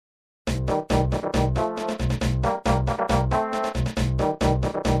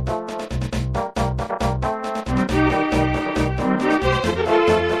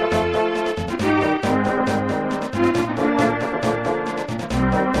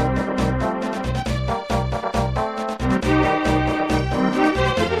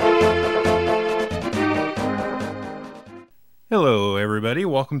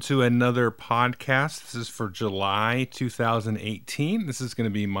Welcome to another podcast. This is for July 2018. This is going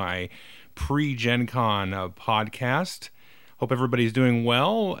to be my pre-Gen Con podcast. Hope everybody's doing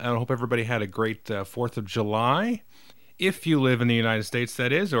well, and I hope everybody had a great 4th of July. If you live in the United States,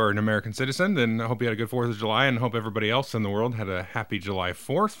 that is, or an American citizen, then I hope you had a good 4th of July, and hope everybody else in the world had a happy July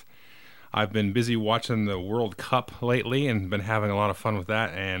 4th. I've been busy watching the World Cup lately and been having a lot of fun with that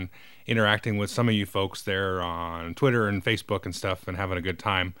and interacting with some of you folks there on Twitter and Facebook and stuff and having a good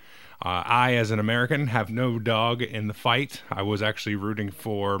time. I, as an American, have no dog in the fight. I was actually rooting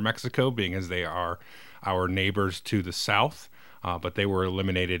for Mexico, being as they are our neighbors to the south, but they were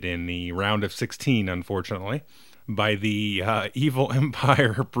eliminated in the round of 16, unfortunately, by the evil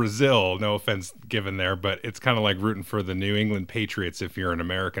empire Brazil. No offense given there, but it's kind of like rooting for the New England Patriots if you're an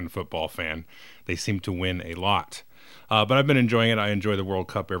American football fan. They seem to win a lot. But I've been enjoying it. I enjoy the World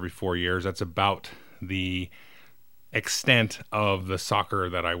Cup every 4 years. That's about the extent of the soccer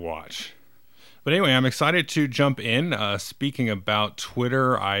that I watch. But anyway, I'm excited to jump in. Speaking about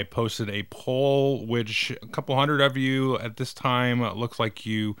Twitter, I posted a poll, which a couple hundred of you at this time looks like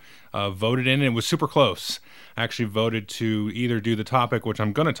you voted in. It was super close. I actually voted to either do the topic, which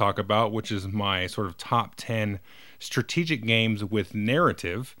I'm going to talk about, which is my sort of top 10 strategic games with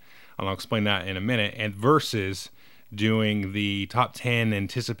narrative, and I'll explain that in a minute, and versus doing the top 10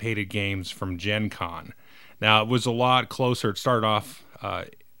 anticipated games from Gen Con. Now, it was a lot closer. It started off...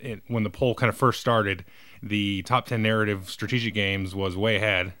 when the poll kind of first started, the top 10 narrative strategic games was way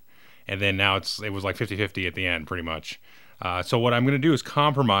ahead, and then now it was like 50-50 at the end, pretty much. So what I'm going to do is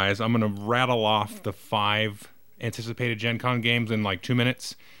compromise. I'm going to rattle off the 5 anticipated Gen Con games in like 2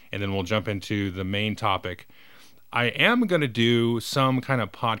 minutes, and then we'll jump into the main topic. I am going to do some kind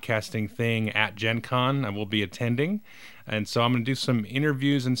of podcasting thing at Gen Con. I will be attending, and so I'm going to do some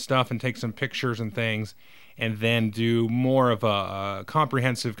interviews and stuff and take some pictures and things, and then do more of a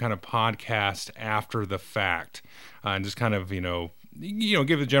comprehensive kind of podcast after the fact, and just kind of,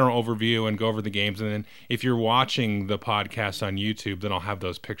 give a general overview and go over the games. And then if you're watching the podcast on YouTube, then I'll have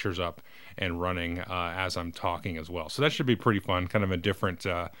those pictures up and running as I'm talking as well. So that should be pretty fun, kind of a different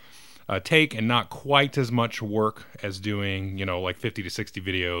take and not quite as much work as doing, like 50 to 60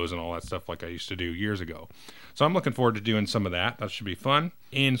 videos and all that stuff like I used to do years ago. So I'm looking forward to doing some of that. That should be fun.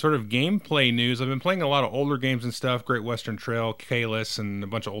 In sort of gameplay news, I've been playing a lot of older games and stuff, Great Western Trail, Kalis, and a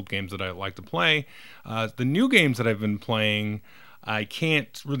bunch of old games that I like to play. The new games that I've been playing, I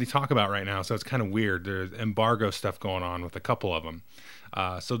can't really talk about right now, so it's kind of weird. There's embargo stuff going on with a couple of them.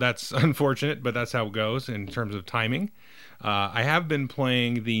 So that's unfortunate, but that's how it goes in terms of timing. I have been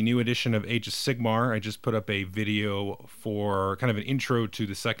playing the new edition of Age of Sigmar. I just put up a video for kind of an intro to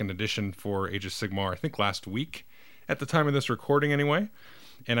the second edition for Age of Sigmar, I think last week, at the time of this recording anyway.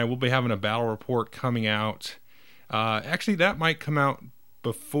 And I will be having a battle report coming out. Actually, that might come out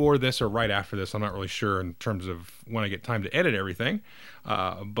before this or right after this. I'm not really sure in terms of when I get time to edit everything.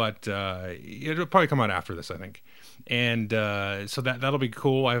 But it'll probably come out after this, I think. And so that'll be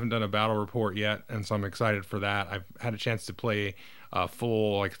cool. I haven't done a battle report yet, and so I'm excited for that. I've had a chance to play a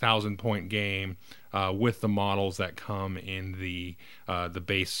full 1,000-point game with the models that come in the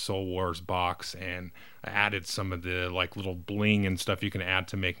base Soul Wars box, and added some of the little bling and stuff you can add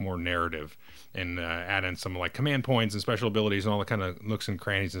to make more narrative, and add in some command points and special abilities and all the kind of nooks and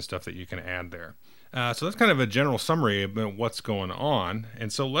crannies and stuff that you can add there. So that's kind of a general summary about what's going on.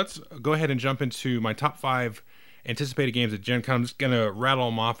 And so let's go ahead and jump into my top 5 anticipated games at Gen Con. I'm just going to rattle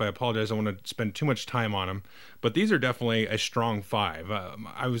them off. I apologize. I don't want to spend too much time on them. But these are definitely a strong 5.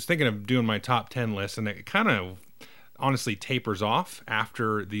 I was thinking of doing my top 10 list, and it kind of honestly tapers off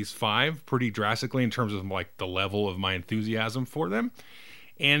after these 5 pretty drastically in terms of the level of my enthusiasm for them.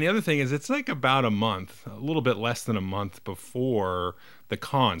 And the other thing is it's about a month, a little bit less than a month before the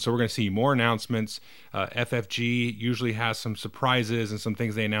con. So we're going to see more announcements. FFG usually has some surprises and some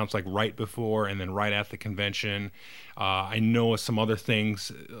things they announce right before and then right at the convention. I know some other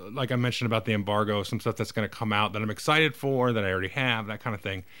things, like I mentioned about the embargo, some stuff that's going to come out that I'm excited for, that I already have, that kind of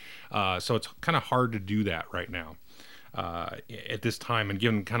thing. So it's kind of hard to do that right now at this time, and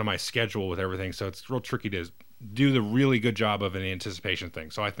given kind of my schedule with everything. So it's real tricky to do the really good job of an anticipation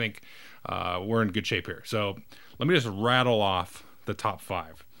thing. So I think we're in good shape here. So let me just rattle off the top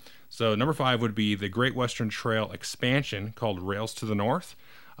 5. So number 5 would be the Great Western Trail expansion called Rails to the North.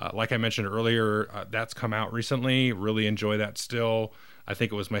 Like I mentioned earlier, that's come out recently. Really enjoy that still. I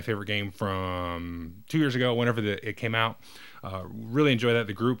think it was my favorite game from 2 years ago, whenever it came out. Really enjoy that.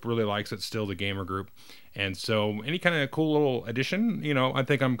 The group really likes it still, the gamer group. And so any kind of cool little addition, I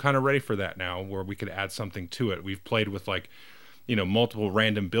think I'm kind of ready for that now, where we could add something to it. We've played with multiple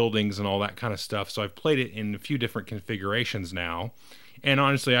random buildings and all that kind of stuff. So I've played it in a few different configurations now. And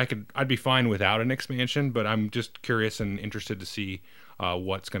honestly, I'd be fine without an expansion, but I'm just curious and interested to see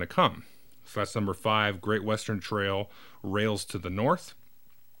what's going to come. So that's number 5, Great Western Trail, Rails to the North.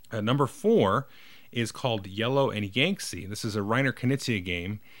 Number 4 is called Yellow and Yangtze. This is a Reiner Knizia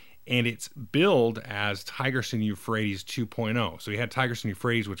game, and it's billed as Tigris and Euphrates 2.0. So we had Tigris and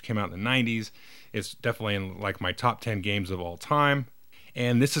Euphrates, which came out in the 90s. It's definitely in like my top 10 games of all time.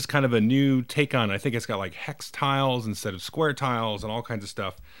 And this is kind of a new take on it. I think it's got like hex tiles instead of square tiles and all kinds of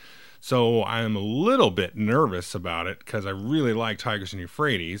stuff. So I'm a little bit nervous about it because I really like Tigris and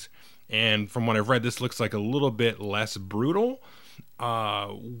Euphrates. And from what I've read, this looks like a little bit less brutal,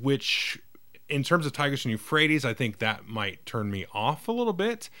 which in terms of Tigris and Euphrates, I think that might turn me off a little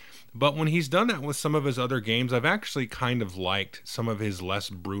bit. But when he's done that with some of his other games, I've actually kind of liked some of his less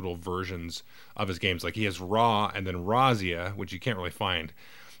brutal versions of his games. Like he has Ra and then Razia, which you can't really find.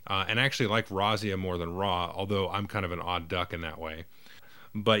 And I actually like Razia more than Ra, although I'm kind of an odd duck in that way.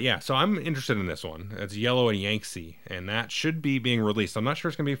 But yeah, so I'm interested in this one. It's Yellow and Yangtze, and that should be being released. I'm not sure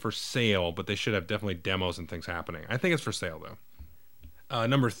it's going to be for sale, but they should have definitely demos and things happening. I think it's for sale, though.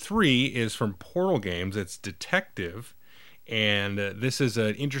 Number 3 is from Portal Games. It's Detective, and this is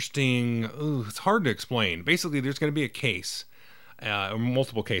an interesting... it's hard to explain. Basically, there's going to be a case, or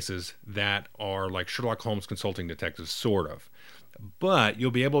multiple cases, that are like Sherlock Holmes consulting detectives, sort of. But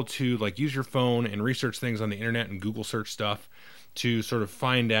you'll be able to like use your phone and research things on the internet and Google search stuff to sort of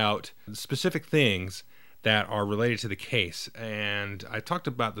find out specific things that are related to the case. And I talked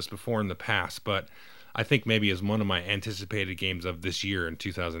about this before in the past, but I think maybe is one of my anticipated games of this year in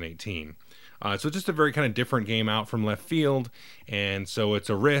 2018. So just a very kind of different game out from left field, and so it's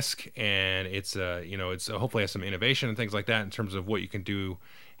a risk, and it's hopefully has some innovation and things like that in terms of what you can do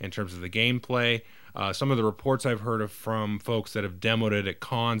in terms of the gameplay. Some of the reports I've heard of from folks that have demoed it at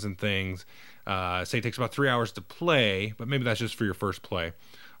cons and things say it takes about 3 hours to play, but maybe that's just for your first play.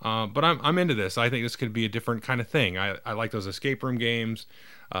 But I'm into this. I think this could be a different kind of thing. I like those escape room games,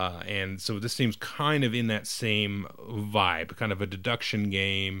 and so this seems kind of in that same vibe, kind of a deduction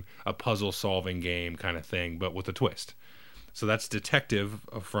game, a puzzle-solving game kind of thing, but with a twist. So that's Detective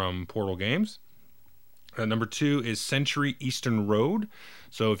from Portal Games. Number 2 is Century Eastern Road.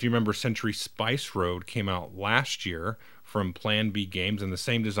 So if you remember, Century Spice Road came out last year from Plan B Games and the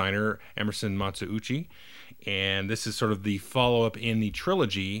same designer, Emerson Matsuuchi. And this is sort of the follow-up in the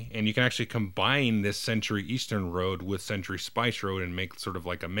trilogy, and you can actually combine this Century Eastern Road with Century Spice Road and make sort of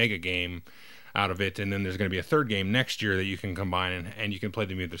like a mega game out of it. And then there's going to be a third game next year that you can combine, and you can play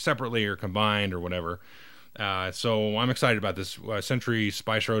them either separately or combined or whatever. So I'm excited about this. Century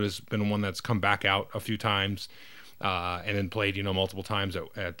Spice Road has been one that's come back out a few times, and then played, multiple times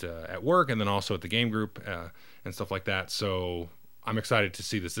at work, and then also at the game group and stuff like that. So I'm excited to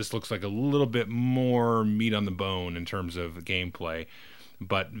see this. This looks like a little bit more meat on the bone in terms of gameplay,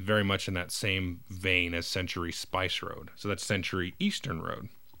 but very much in that same vein as Century Spice Road. So that's Century Eastern Road.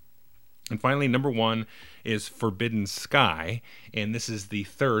 And finally, number 1 is Forbidden Sky, and this is the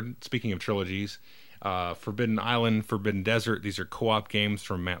third, speaking of trilogies, Forbidden Island, Forbidden Desert. These are co-op games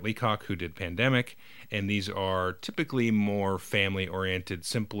from Matt Leacock, who did Pandemic, and these are typically more family-oriented,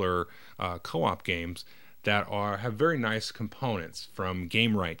 simpler co-op games that have very nice components from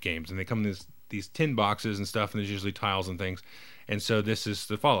Gamewright Games, and they come in these tin boxes and stuff, and there's usually tiles and things. And so this is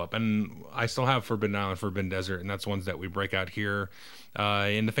the follow-up. And I still have Forbidden Island, Forbidden Desert, and that's ones that we break out here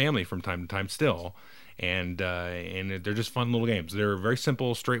in the family from time to time still. And they're just fun little games. They're very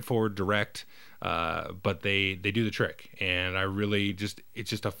simple, straightforward, direct, but they do the trick. And I really it's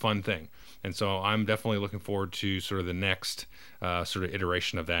just a fun thing. And so I'm definitely looking forward to sort of the next sort of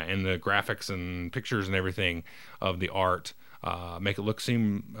iteration of that. And the graphics and pictures and everything of the art make it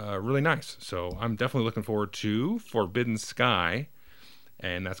seem really nice. So I'm definitely looking forward to Forbidden Sky,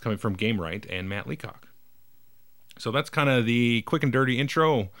 and that's coming from Gamewright and Matt Leacock. So that's kind of the quick and dirty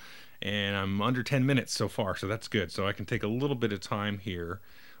intro, and I'm under 10 minutes so far, so that's good. So I can take a little bit of time here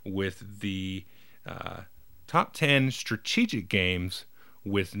with the top 10 strategic games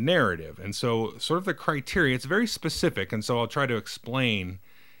with narrative. And so sort of the criteria, it's very specific, and so I'll try to explain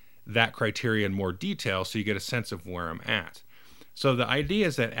that criteria in more detail so you get a sense of where I'm at. So the idea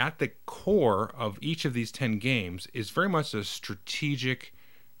is that at the core of each of these 10 games is very much a strategic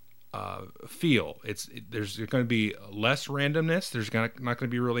feel. There's going to be less randomness. There's not going to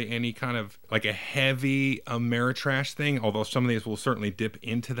be really any kind of like a heavy Ameritrash thing, although some of these will certainly dip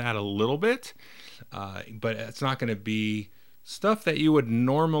into that a little bit. But it's not going to be stuff that you would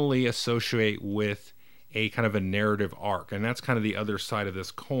normally associate with a kind of a narrative arc. And that's kind of the other side of this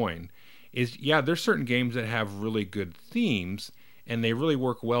coin is, yeah, there's certain games that have really good themes and they really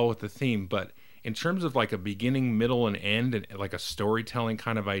work well with the theme, but in terms of like a beginning, middle, and end, and like a storytelling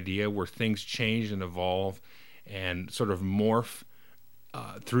kind of idea where things change and evolve and sort of morph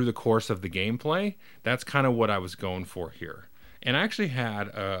through the course of the gameplay, that's kind of what I was going for here. And I actually had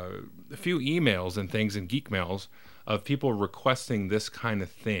a few emails and things in Geek Mails of people requesting this kind of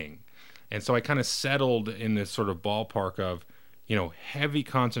thing. And so I kind of settled in this sort of ballpark of, heavy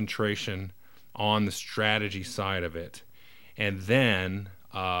concentration on the strategy side of it. And then,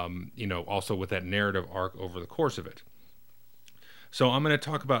 also with that narrative arc over the course of it. So I'm going to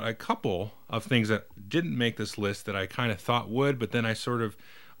talk about a couple of things that didn't make this list that I kind of thought would, but then I sort of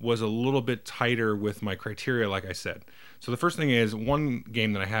was a little bit tighter with my criteria, like I said. So the first thing is, one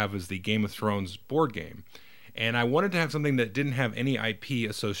game that I have is the Game of Thrones board game. And I wanted to have something that didn't have any IP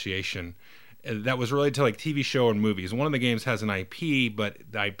association that was related to like TV show and movies. One of the games has an IP, but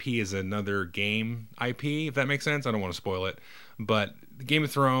the IP is another game IP, if that makes sense. I don't want to spoil it. But Game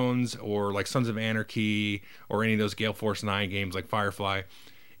of Thrones or like Sons of Anarchy or any of those Gale Force 9 games like Firefly,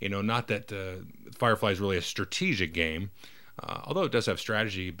 not that Firefly is really a strategic game, although it does have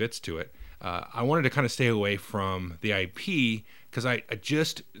strategy bits to it. I wanted to kind of stay away from the IP because I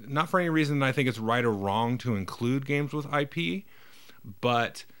just, not for any reason that I think it's right or wrong to include games with IP,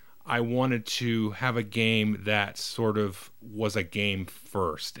 but I wanted to have a game that sort of was a game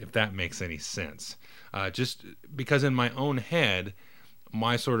first, if that makes any sense. Just because in my own head,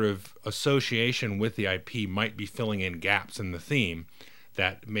 my sort of association with the IP might be filling in gaps in the theme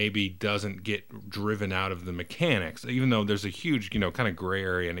that maybe doesn't get driven out of the mechanics, even though there's a huge, kind of gray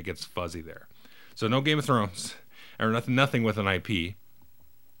area and it gets fuzzy there. So no Game of Thrones, or nothing with an IP.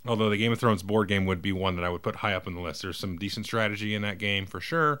 Although the Game of Thrones board game would be one that I would put high up on the list. There's some decent strategy in that game for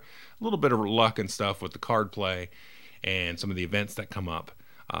sure. A little bit of luck and stuff with the card play and some of the events that come up.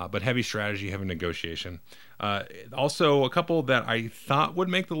 But heavy strategy, heavy negotiation. Also, a couple that I thought would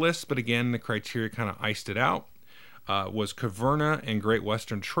make the list, but again, the criteria kind of iced it out, was Caverna and Great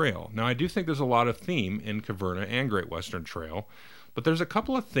Western Trail. Now, I do think there's a lot of theme in Caverna and Great Western Trail, but there's a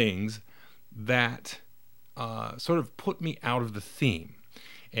couple of things that sort of put me out of the theme.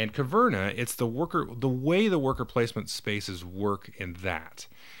 And Caverna, it's the way the worker placement spaces work in that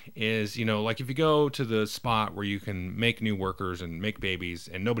is, like if you go to the spot where you can make new workers and make babies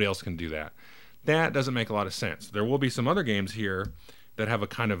and nobody else can do that, that doesn't make a lot of sense. There will be some other games here that have a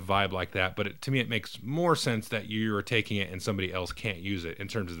kind of vibe like that, but to me it makes more sense that you're taking it and somebody else can't use it in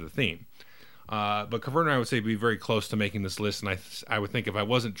terms of the theme. But Caverna, I would say, would be very close to making this list, and I would think if I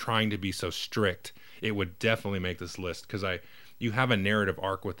wasn't trying to be so strict, it would definitely make this list because you have a narrative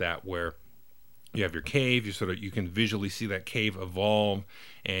arc with that where you have your cave, you can visually see that cave evolve,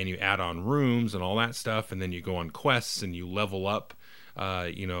 and you add on rooms and all that stuff, and then you go on quests and you level up,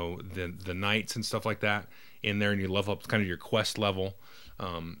 the knights and stuff like that in there, and you level up kind of your quest level,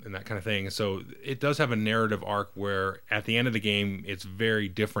 and that kind of thing. So it does have a narrative arc where at the end of the game, it's very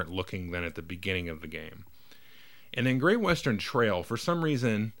different looking than at the beginning of the game. And then Great Western Trail, for some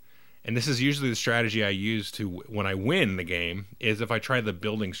reason, and this is usually the strategy I use when I win the game, is if I try the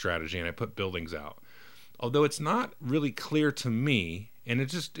building strategy and I put buildings out. Although it's not really clear to me, and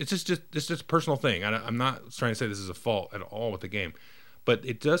it's just a personal thing. I'm not trying to say this is a fault at all with the game, but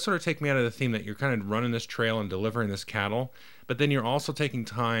it does sort of take me out of the theme that you're kind of running this trail and delivering this cattle, but then you're also taking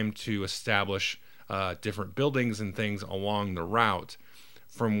time to establish different buildings and things along the route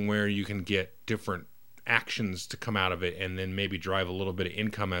from where you can get different actions to come out of it and then maybe drive a little bit of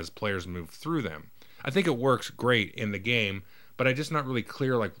income as players move through them. I think it works great in the game, but I'm just not really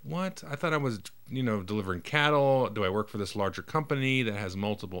clear, like, what? I thought I was, delivering cattle. Do I work for this larger company that has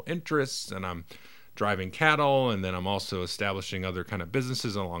multiple interests and I'm driving cattle and then I'm also establishing other kind of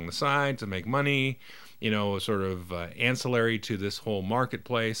businesses along the side to make money, sort of ancillary to this whole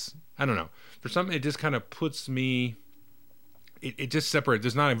marketplace? I don't know. For something, it just kind of puts me, it just separates.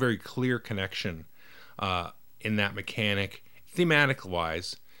 There's not a very clear connection in that mechanic, thematic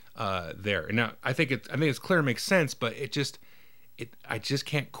wise, there. And now I think it's clear, it makes sense, but I just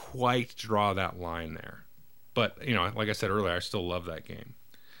can't quite draw that line there. But like I said earlier, I still love that game.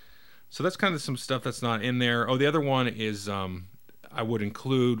 So that's kind of some stuff that's not in there. Oh, the other one is I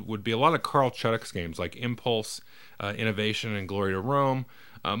would be a lot of Carl Chudik's games like Impulse, Innovation, and Glory to Rome.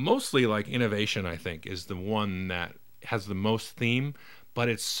 Mostly like Innovation, I think, is the one that has the most theme, but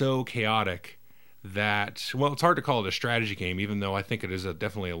it's so chaotic that, well, it's hard to call it a strategy game, even though I think it is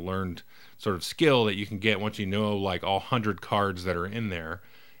definitely a learned sort of skill that you can get once you know like all 100 cards that are in there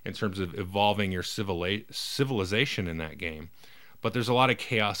in terms of evolving your civilization in that game. But there's a lot of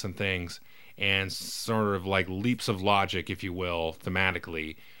chaos and things and sort of like leaps of logic, if you will,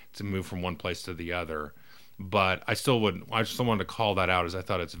 thematically, to move from one place to the other. but I still wanted to call that out, as I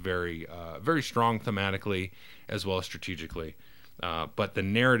thought it's very, very strong thematically as well as strategically. But the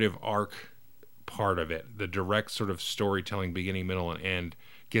narrative arc part of it, the direct sort of storytelling, beginning, middle, and end,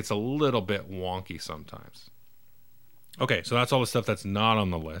 gets a little bit wonky sometimes. Okay, so that's all the stuff that's not on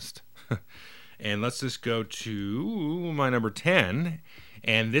the list. And let's just go to my number 10.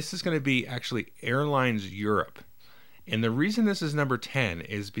 And this is going to be actually Airlines Europe. And the reason this is number 10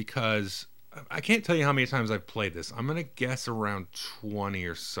 is because I can't tell you how many times I've played this. I'm going to guess around 20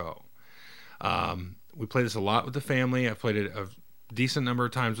 or so. We play this a lot with the family. I've played it a decent number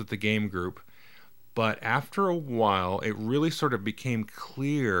of times with the game group. But after a while, it really sort of became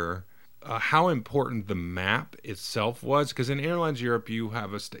clear how important the map itself was. Because in Airlines Europe,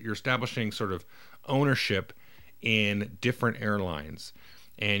 you're establishing sort of ownership in different airlines.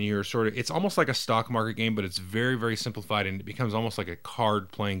 And it's almost like a stock market game, but it's very, very simplified, and it becomes almost like a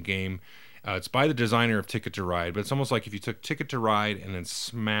card playing game. It's by the designer of Ticket to Ride, but it's almost like if you took Ticket to Ride and then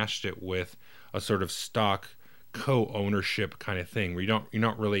smashed it with a sort of stock co-ownership kind of thing, where you're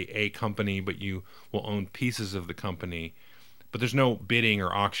not really a company, but you will own pieces of the company. But there's no bidding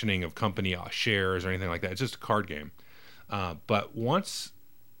or auctioning of company shares or anything like that. It's just a card game. But once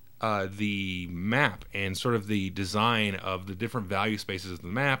the map and sort of the design of the different value spaces of the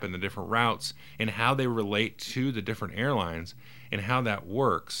map and the different routes and how they relate to the different airlines and how that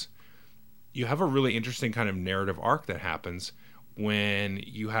works, you have a really interesting kind of narrative arc that happens when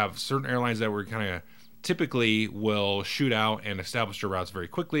you have certain airlines that were kind of typically will shoot out and establish their routes very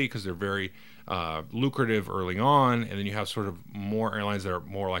quickly because they're very lucrative early on, and then you have sort of more airlines that are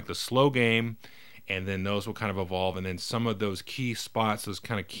more like the slow game, and then those will kind of evolve, and then some of those key spots, those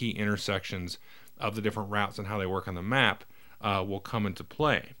kind of key intersections of the different routes and how they work on the map will come into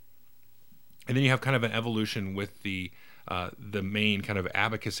play. And then you have kind of an evolution with the main kind of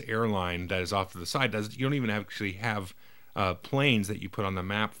Abacus airline that is off to the side. You don't even actually have planes that you put on the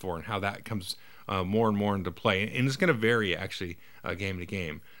map for, and how that comes more and more into play. And it's going to vary actually game to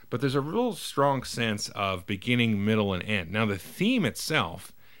game. But there's a real strong sense of beginning, middle, and end. Now the theme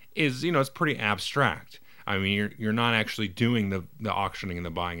itself is, it's pretty abstract. I mean, you're not actually doing the auctioning and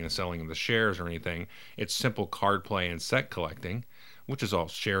the buying and the selling of the shares or anything. It's simple card play and set collecting, which is all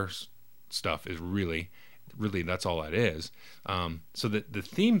shares stuff is really that's all that is. So the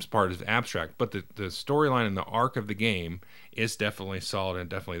themes part is abstract, but the storyline and the arc of the game is definitely solid and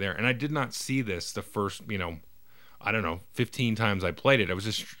definitely there. And I did not see this the first, 15 times I played it. I was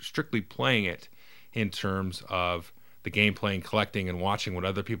just strictly playing it in terms of the gameplay and collecting and watching what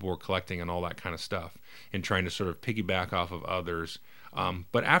other people were collecting and all that kind of stuff, and trying to sort of piggyback off of others.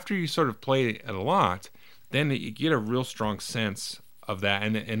 But after you sort of play it a lot, then you get a real strong sense of that,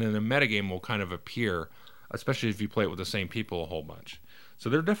 and then the metagame will kind of appear, especially if you play it with the same people a whole bunch. So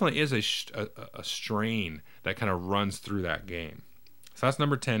there definitely is a strain that kind of runs through that game. So that's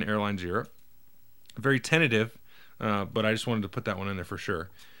number 10, Airlines Europe. Very tentative, but I just wanted to put that one in there for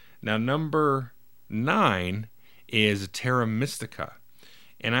sure. Now number 9 is Terra Mystica.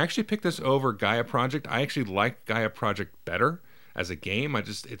 And I actually picked this over Gaia Project. I actually like Gaia Project better as a game.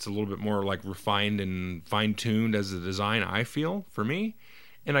 It's a little bit more like refined and fine-tuned as a design, I feel, for me.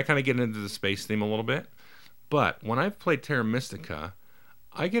 And I kind of get into the space theme a little bit. But when I've played Terra Mystica,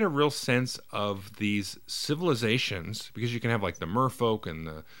 I get a real sense of these civilizations, because you can have like the merfolk and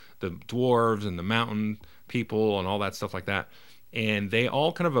the dwarves and the mountain people and all that stuff like that. And they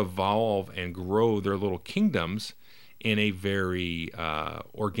all kind of evolve and grow their little kingdoms in a very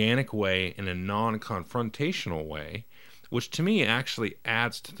organic way, in a non-confrontational way, which to me actually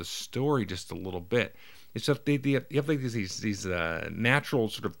adds to the story just a little bit. It's just you have like these natural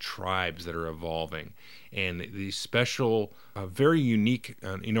sort of tribes that are evolving, and these special, very unique,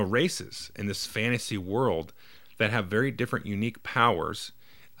 races in this fantasy world that have very different, unique powers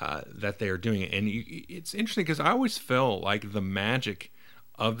that they are doing. And it's interesting because I always felt like the magic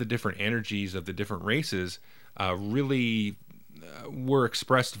of the different energies of the different races really were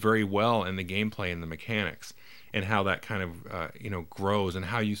expressed very well in the gameplay and the mechanics, and how that kind of grows, and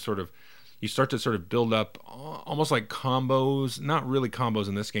how you start to sort of build up almost like combos, not really combos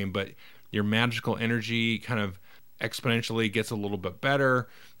in this game, but your magical energy kind of exponentially gets a little bit better,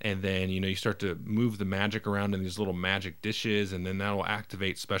 and then you start to move the magic around in these little magic dishes, and then that'll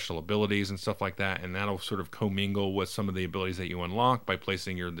activate special abilities and stuff like that, and that'll sort of commingle with some of the abilities that you unlock by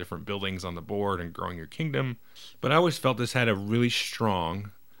placing your different buildings on the board and growing your kingdom. But I always felt this had a really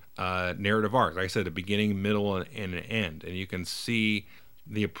strong narrative arc, like I said, a beginning, middle, and an end, and you can see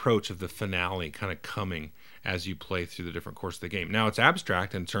the approach of the finale kind of coming as you play through the different course of the game. Now, it's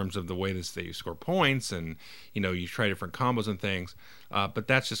abstract in terms of the way that you score points, and you try different combos and things, but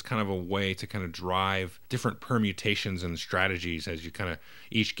that's just kind of a way to kind of drive different permutations and strategies as you kind of,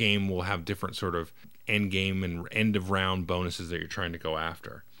 each game will have different sort of end game and end of round bonuses that you're trying to go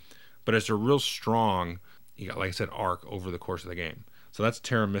after. But it's a real strong, you got, like I said, arc over the course of the game. So that's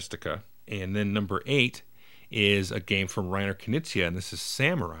Terra Mystica. And then number 8 is a game from Reiner Knizia, and this is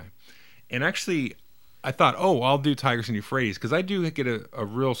Samurai. And actually, I thought, I'll do Tigris and Euphrates, because I do get a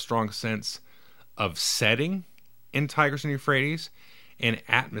real strong sense of setting in Tigris and Euphrates and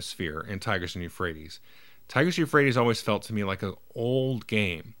atmosphere in Tigris and Euphrates. Tigris and Euphrates always felt to me like an old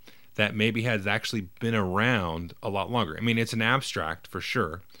game that maybe has actually been around a lot longer. I mean, it's an abstract for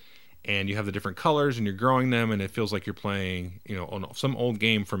sure, and you have the different colors and you're growing them, and it feels like you're playing, on some old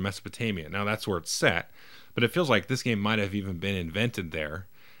game from Mesopotamia. Now that's where it's set, but it feels like this game might have even been invented there,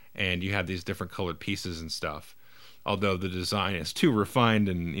 and you have these different colored pieces and stuff. Although the design is too refined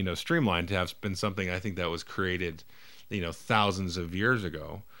and streamlined to have been something I think that was created, thousands of years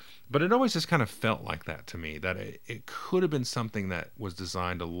ago. But it always just kind of felt like that to me, that it could have been something that was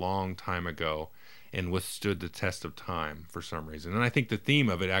designed a long time ago and withstood the test of time for some reason. And I think the theme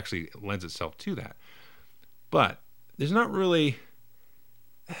of it actually lends itself to that. But there's not really...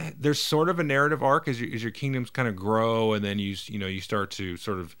 There's sort of a narrative arc as your kingdoms kind of grow, and then you start to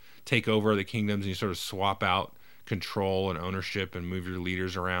sort of take over the kingdoms, and you sort of swap out control and ownership and move your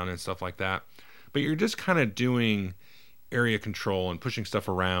leaders around and stuff like that. But you're just kind of doing area control and pushing stuff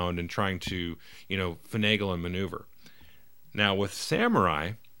around and trying to, finagle and maneuver. Now with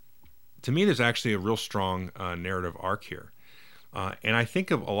Samurai, to me, there's actually a real strong narrative arc here. And I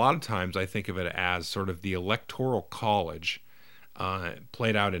think of, a lot of times, I think of it as sort of the Electoral College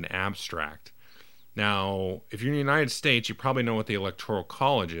played out in abstract. Now, if you're in the United States, you probably know what the Electoral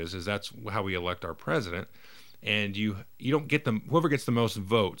College is that's how we elect our president. And you don't get them, whoever gets the most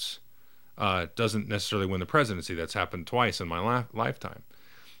votes doesn't necessarily win the presidency. That's happened twice in my lifetime.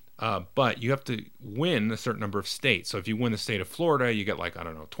 But you have to win a certain number of states. So if you win the state of Florida, you get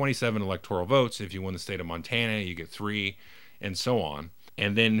 27 electoral votes. If you win the state of Montana, you get 3, and so on.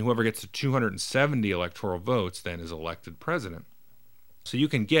 And then whoever gets to 270 electoral votes then is elected president. So you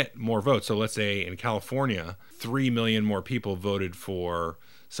can get more votes. So let's say in California, 3 million more people voted for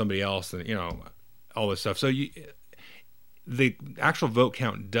somebody else, and all this stuff. So the actual vote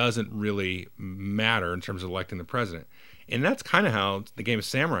count doesn't really matter in terms of electing the president. And that's kind of how the game of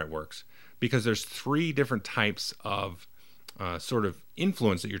Samurai works, because there's 3 different types of sort of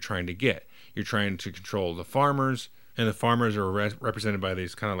influence that you're trying to get. You're trying to control the farmers, and the farmers are represented by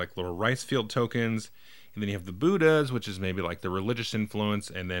these kind of like little rice field tokens. And then you have the Buddhas, which is maybe like the religious influence,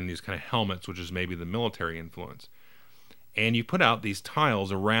 and then these kind of helmets, which is maybe the military influence. And you put out these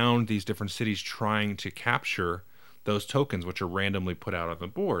tiles around these different cities trying to capture those tokens, which are randomly put out on the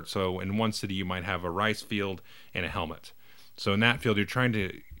board. So in one city, you might have a rice field and a helmet. So in that field,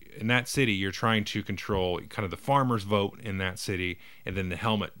 in that city, you're trying to control kind of the farmer's vote in that city, and then the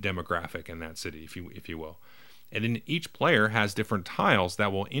helmet demographic in that city, if you will. And then each player has different tiles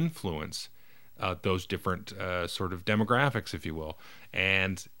that will influence those different sort of demographics, if you will.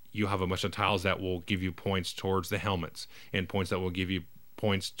 And you have a bunch of tiles that will give you points towards the helmets, and points that will give you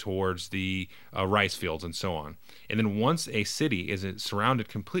points towards the rice fields, and so on. And then once a city is surrounded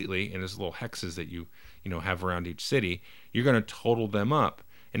completely, and there's little hexes that you have around each city, you're going to total them up.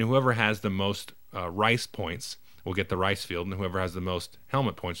 And whoever has the most rice points will get the rice field, and whoever has the most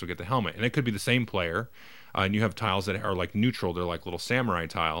helmet points will get the helmet. And it could be the same player, and you have tiles that are like neutral. They're like little samurai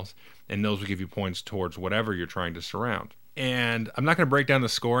tiles, and those will give you points towards whatever you're trying to surround. And I'm not going to break down the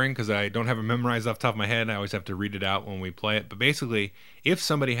scoring because I don't have it memorized off the top of my head. I always have to read it out when we play it. But basically, if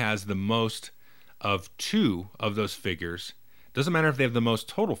somebody has the most of 2 of those figures, doesn't matter if they have the most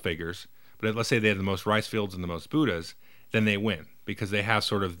total figures, but let's say they have the most rice fields and the most Buddhas, then they win because they have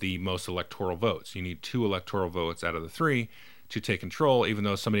sort of the most electoral votes. You need 2 electoral votes out of the 3 to take control, even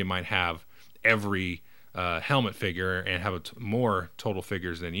though somebody might have every helmet figure and have more total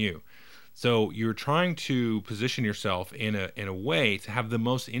figures than you. So you're trying to position yourself in a way to have the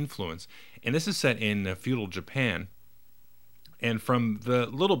most influence. And this is set in feudal Japan. And from the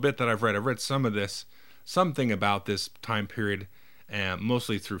little bit that I've read something about this time period,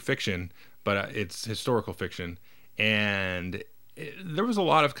 mostly through fiction, but it's historical fiction. And there was a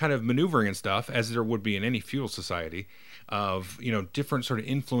lot of kind of maneuvering and stuff, as there would be in any feudal society, of different sort of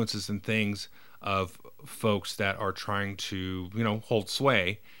influences and things of folks that are trying to hold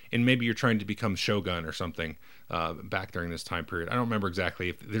sway. And maybe you're trying to become shogun or something back during this time period. I don't remember exactly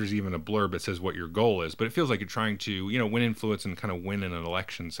if there's even a blurb that says what your goal is, but it feels like you're trying to win influence and kind of win in an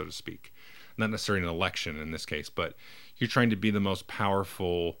election, so to speak. not necessarily an election in this case, but you're trying to be the most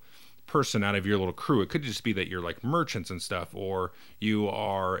powerful person out of your little crew. It could just be that you're like merchants and stuff, or you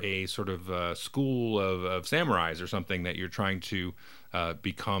are a sort of school of samurais or something, that you're trying to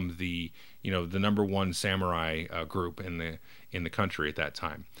become the the number one samurai group in the country at that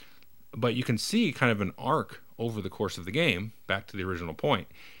time. But you can see kind of an arc over the course of the game, back to the original point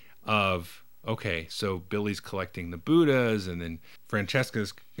of, okay, so Billy's collecting the Buddhas, and then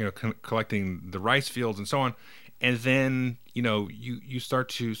Francesca's collecting the rice fields and so on. And then, you start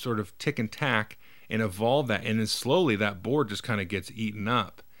to sort of tick and tack and evolve that. And then slowly that board just kind of gets eaten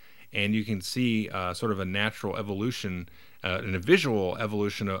up. And you can see sort of a natural evolution and a visual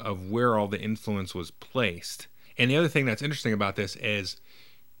evolution of where all the influence was placed. And the other thing that's interesting about this is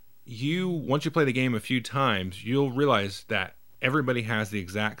once you play the game a few times, you'll realize that everybody has the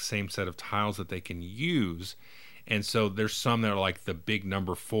exact same set of tiles that they can use. And so there's some that are like the big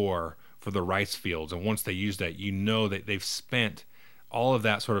number 4 for the rice fields, and once they use that, that they've spent all of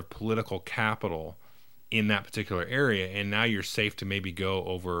that sort of political capital in that particular area, and now you're safe to maybe go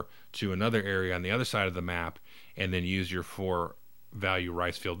over to another area on the other side of the map and then use your 4 value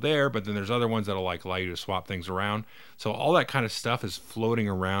rice field there. But then there's other ones that'll allow you to swap things around. So all that kind of stuff is floating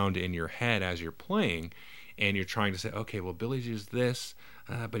around in your head as you're playing, and you're trying to say, okay, well, Billy's used this,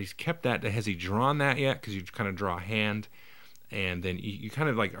 but he's kept that. Has he drawn that yet? Because you kind of draw a hand. And then you kind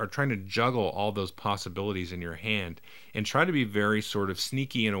of like are trying to juggle all those possibilities in your hand and try to be very sort of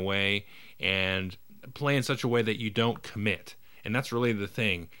sneaky in a way and play in such a way that you don't commit. And that's really the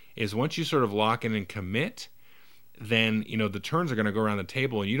thing, is once you sort of lock in and commit, then, the turns are going to go around the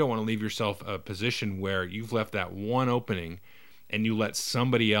table, and you don't want to leave yourself a position where you've left that one opening and you let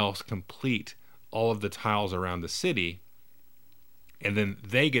somebody else complete all of the tiles around the city. And then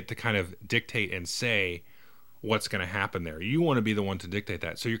they get to kind of dictate and say what's going to happen there. You want to be the one to dictate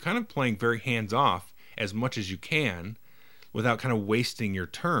that. So you're kind of playing very hands-off as much as you can without kind of wasting your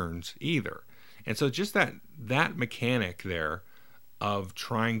turns either. And so just that mechanic there of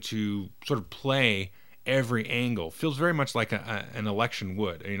trying to sort of play every angle feels very much like an election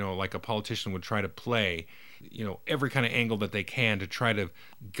would, like a politician would try to play, every kind of angle that they can to try to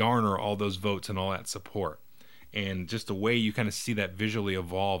garner all those votes and all that support. And just the way you kind of see that visually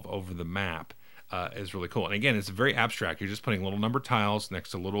evolve over the map is really cool. And again, it's very abstract. You're just putting little number tiles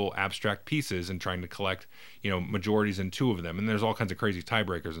next to little abstract pieces and trying to collect, majorities in 2 of them. And there's all kinds of crazy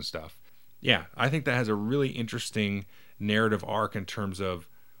tiebreakers and stuff. Yeah, I think that has a really interesting narrative arc in terms of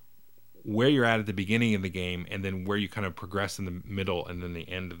where you're at the beginning of the game, and then where you kind of progress in the middle and then the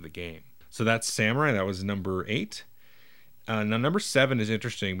end of the game. So that's Samurai. That was number 8. Now number 7 is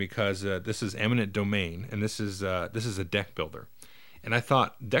interesting because this is Eminent Domain, and this is a deck builder. And I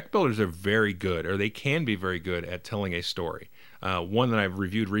thought deck builders are very good, or they can be very good at telling a story. One that I've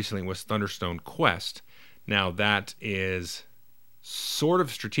reviewed recently was Thunderstone Quest. Now that is sort of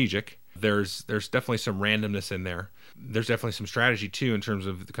strategic. There's definitely some randomness in there. There's definitely some strategy too, in terms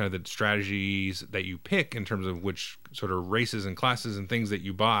of kind of the strategies that you pick in terms of which sort of races and classes and things that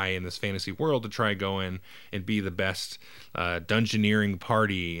you buy in this fantasy world to try go in and be the best dungeoneering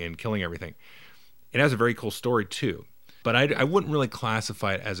party and killing everything. It has a very cool story too. But I wouldn't really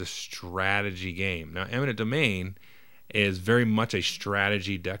classify it as a strategy game. Now, Eminent Domain is very much a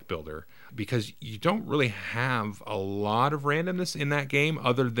strategy deck builder because you don't really have a lot of randomness in that game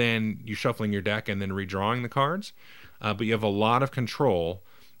other than you shuffling your deck and then redrawing the cards. But you have a lot of control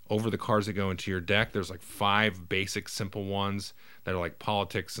over the cards that go into your deck. There's like 5 basic simple ones that are like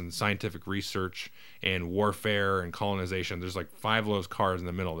politics and scientific research and warfare and colonization. There's like 5 of those cards in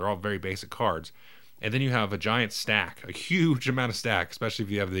the middle. They're all very basic cards. And then you have a giant stack, a huge amount of stack, especially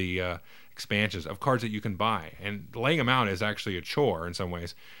if you have the expansions of cards that you can buy. And laying them out is actually a chore in some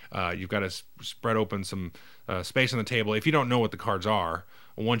ways. You've got to spread open some space on the table. If you don't know what the cards are,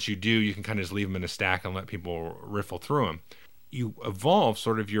 once you do, you can kind of just leave them in a stack and let people riffle through them. You evolve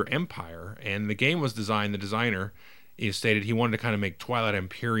sort of your empire, and the game was designed, the designer stated he wanted to kind of make Twilight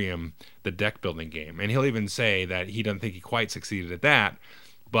Imperium the deck building game. And he'll even say that he doesn't think he quite succeeded at that.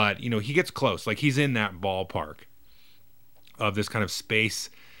 But, he gets close. Like, he's in that ballpark of this kind of space,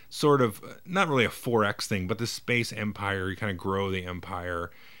 sort of, not really a 4X thing, but this space empire. You kind of grow the empire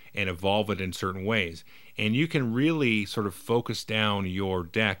and evolve it in certain ways. And you can really sort of focus down your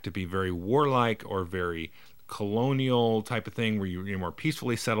deck to be very warlike or very colonial type of thing, where you more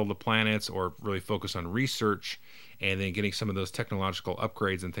peacefully settle the planets or really focus on research and then getting some of those technological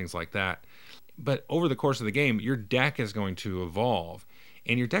upgrades and things like that. But over the course of the game, your deck is going to evolve.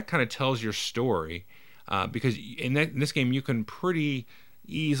 And your deck kind of tells your story because in this game you can pretty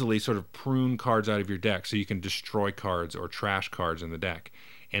easily sort of prune cards out of your deck, so you can destroy cards or trash cards in the deck.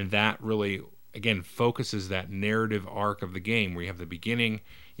 And that really, again, focuses that narrative arc of the game where you have the beginning,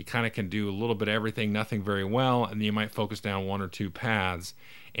 you kind of can do a little bit of everything, nothing very well, and then you might focus down one or two paths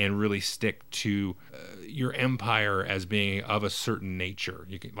and really stick to your empire as being of a certain nature.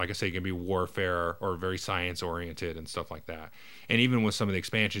 You can, like I say, you can be warfare or very science oriented and stuff like that. And even with some of the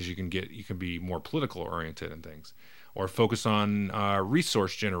expansions, you can be more political oriented and things, or focus on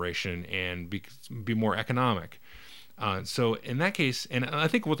resource generation and be more economic. So in that case, and I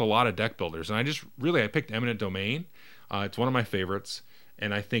think with a lot of deck builders, and I picked Eminent Domain. It's one of my favorites,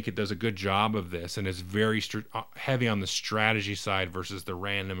 and I think it does a good job of this, and is very heavy on the strategy side versus the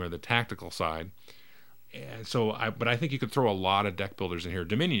random or the tactical side. And so, but I think you could throw a lot of deck builders in here.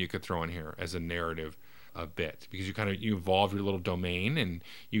 Dominion you could throw in here as a narrative a bit, because you evolve your little domain, and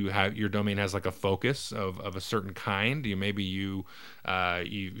your domain has like a focus of a certain kind. You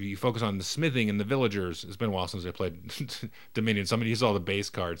focus on the smithing and the villagers. It's been a while since I played Dominion. Somebody uses all the base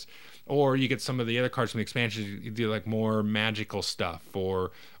cards, or you get some of the other cards from the expansions. You do like more magical stuff,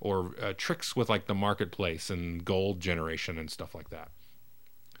 or tricks with like the marketplace and gold generation and stuff like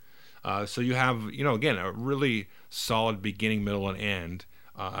that. So you have, again, a really solid beginning, middle, and end.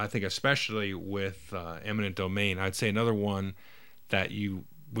 I think especially with Eminent Domain. I'd say another one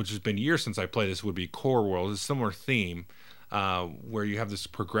which has been years since I played this, would be Core World. It's a similar theme where you have this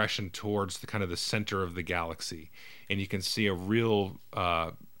progression towards the kind of the center of the galaxy, and you can see a real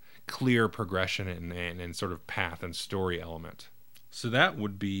clear progression and sort of path and story element. So that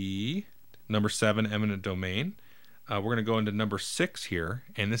would be number 7, Eminent Domain. We're going to go into number 6 here,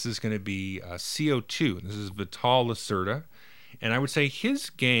 and this is going to be CO2. This is Vital Lacerda. And I would say his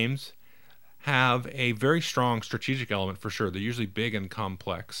games have a very strong strategic element for sure. They're usually big and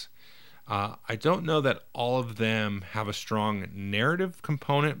complex. I don't know that all of them have a strong narrative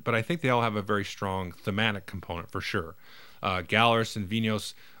component, but I think they all have a very strong thematic component for sure. Gallerus and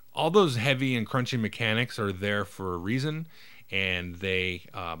Vinhos, all those heavy and crunchy mechanics are there for a reason, and they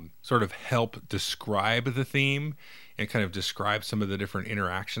sort of help describe the theme and kind of describe some of the different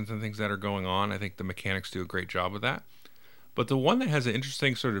interactions and things that are going on. I think the mechanics do a great job with that. But the one that has an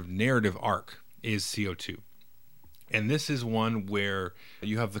interesting sort of narrative arc is CO2. And this is one where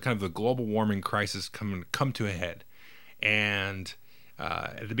you have the kind of the global warming crisis come to a head. And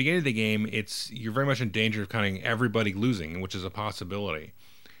at the beginning of the game, you're very much in danger of kind of everybody losing, which is a possibility.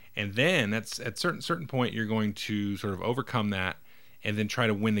 And then at certain point, you're going to sort of overcome that and then try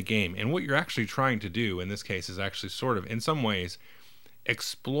to win the game. And what you're actually trying to do in this case is actually sort of, in some ways,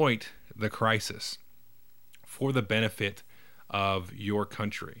 exploit the crisis for the benefit of your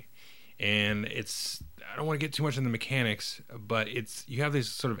country. And I don't want to get too much in the mechanics, but you have these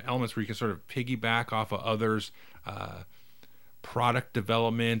sort of elements where you can sort of piggyback off of others' product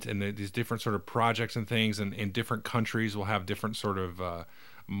development, and these different sort of projects and things, and in different countries will have different sort of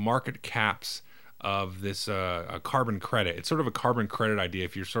market caps of this a carbon credit. It's sort of a carbon credit idea.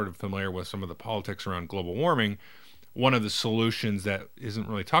 If you're sort of familiar with some of the politics around global warming, one of the solutions that isn't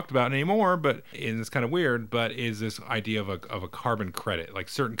really talked about anymore, but it's kind of weird, but is this idea of a carbon credit. Like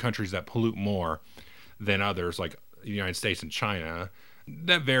certain countries that pollute more than others, like the United States and China,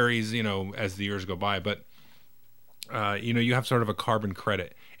 that varies, as the years go by. But, you have sort of a carbon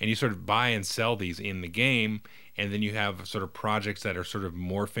credit, and you sort of buy and sell these in the game. And then you have sort of projects that are sort of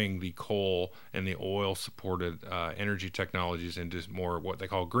morphing the coal and the oil supported energy technologies into more what they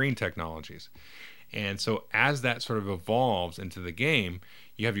call green technologies. And so as that sort of evolves into the game,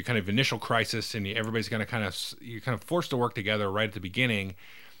 you have your kind of initial crisis, and everybody's going to you're kind of forced to work together right at the beginning.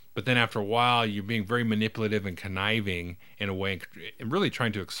 But then after a while, you're being very manipulative and conniving in a way, and really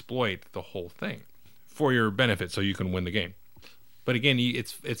trying to exploit the whole thing for your benefit so you can win the game. But again,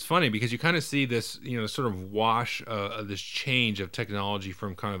 it's funny because you kind of see this, sort of wash this change of technology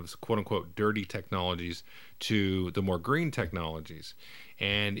from kind of quote unquote dirty technologies to the more green technologies.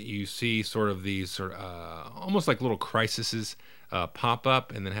 And you see sort of these sort of almost like little crises pop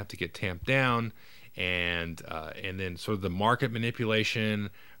up and then have to get tamped down, and then sort of the market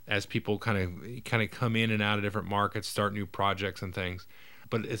manipulation as people kind of come in and out of different markets, start new projects and things.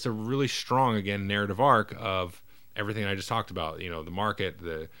 But it's a really strong, again, narrative arc of everything I just talked about. The market,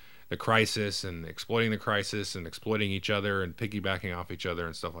 the crisis, and exploiting the crisis, and exploiting each other, and piggybacking off each other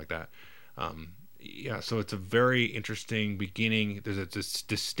and stuff like that. So it's a very interesting beginning. There's a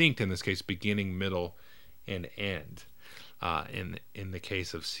distinct, in this case, beginning, middle, and end in the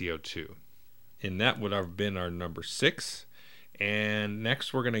case of CO2. And that would have been our number 6. And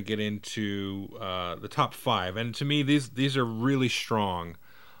next we're going to get into the top 5. And to me, these are really strong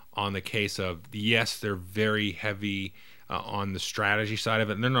on the case of, yes, they're very heavy on the strategy side of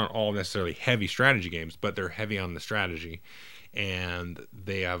it. And they're not all necessarily heavy strategy games, but they're heavy on the strategy, and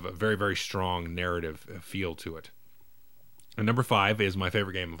they have a very, very strong narrative feel to it. And number 5 is my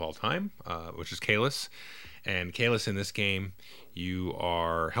favorite game of all time, which is Caylus. And Caylus, in this game, you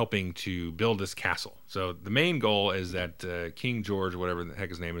are helping to build this castle. So the main goal is that King George, whatever the heck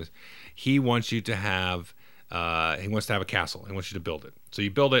his name is, he wants you to have a castle. He wants you to build it. So you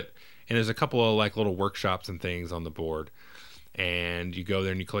build it, and there's a couple of like little workshops and things on the board. And you go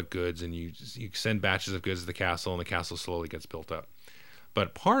there and you collect goods, and you send batches of goods to the castle, and the castle slowly gets built up.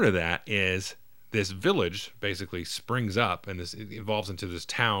 But part of that is this village basically springs up, and it evolves into this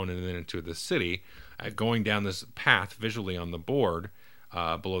town and then into this city, going down this path visually on the board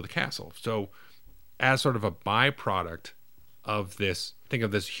below the castle. So as sort of a byproduct of this, think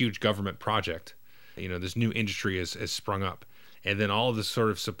of this huge government project, this new industry has sprung up. And then all of the sort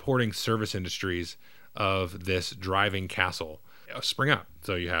of supporting service industries of this driving castle spring up.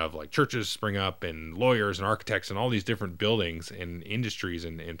 So you have like churches spring up, and lawyers and architects and all these different buildings and industries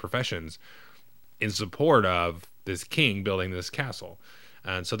and professions in support of this king building this castle.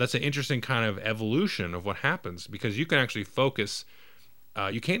 And so that's an interesting kind of evolution of what happens, because you can actually focus,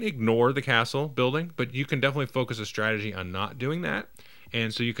 you can't ignore the castle building, but you can definitely focus a strategy on not doing that.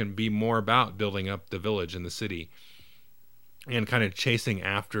 And so you can be more about building up the village and the city and kind of chasing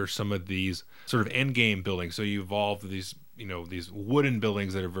after some of these sort of end game buildings. So you evolve these, these wooden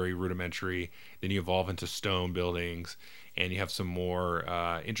buildings that are very rudimentary, then you evolve into stone buildings, and you have some more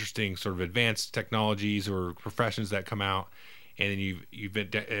interesting sort of advanced technologies or professions that come out. And then you've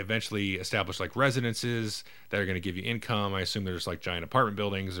eventually established like residences that are going to give you income. I assume there's like giant apartment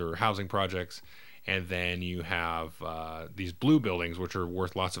buildings or housing projects. And then you have these blue buildings, which are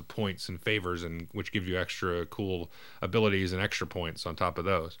worth lots of points and favors, and which give you extra cool abilities and extra points on top of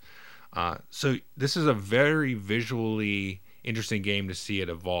those. So this is a very visually interesting game to see it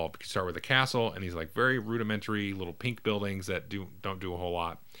evolve. You can start with a castle and these like very rudimentary little pink buildings that don't do a whole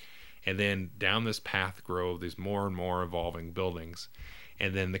lot. And then down this path grow these more and more evolving buildings.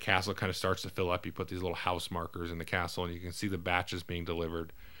 And then the castle kind of starts to fill up. You put these little house markers in the castle, and you can see the batches being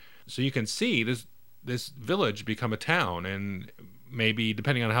delivered. So you can see this village become a town, and maybe,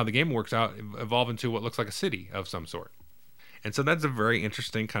 depending on how the game works out, evolve into what looks like a city of some sort. And so that's a very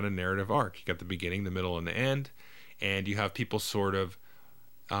interesting kind of narrative arc. You got the beginning, the middle, and the end. And you have people sort of,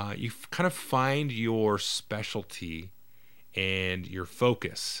 you kind of find your specialty and your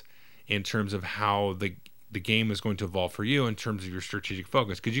focus in terms of how the game is going to evolve for you in terms of your strategic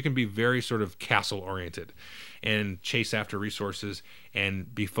focus, because you can be very sort of castle oriented and chase after resources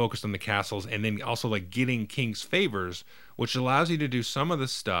and be focused on the castles, and then also like getting king's favors, which allows you to do some of the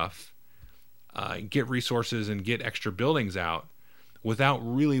stuff, get resources and get extra buildings out without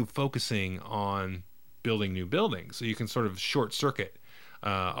really focusing on building new buildings. So you can sort of short circuit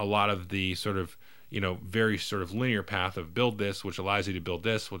a lot of the sort of very sort of linear path of build this, which allows you to build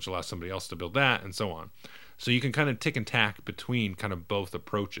this, which allows somebody else to build that, and so on. So you can kind of tick and tack between kind of both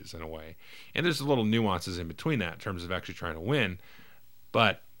approaches in a way. And there's little nuances in between that in terms of actually trying to win.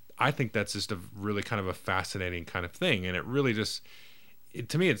 But I think that's just a really kind of a fascinating kind of thing. And it really just,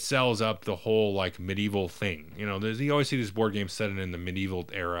 to me, it sells up the whole like medieval thing. You always see these board games set in the medieval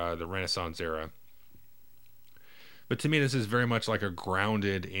era, the Renaissance era. But to me, this is very much like a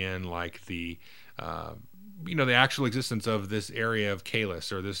grounded in like the the actual existence of this area of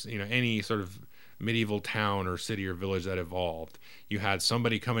Caylus, or this, any sort of medieval town or city or village that evolved. You had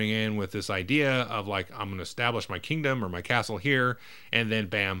somebody coming in with this idea of like, I'm going to establish my kingdom or my castle here, and then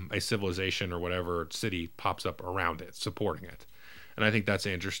bam, a civilization or whatever city pops up around it, supporting it. And I think that's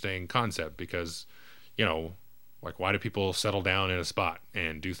an interesting concept, because, like, why do people settle down in a spot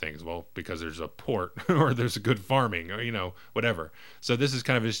and do things? Well, because there's a port or there's a good farming, or, whatever. So this is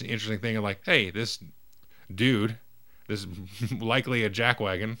kind of just an interesting thing of like, hey, this dude, this likely a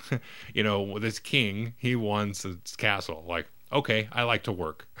jackwagon, this king, he wants a castle. Like, okay, I like to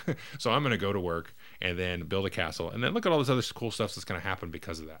work. So I'm going to go to work and then build a castle. And then look at all this other cool stuff that's going to happen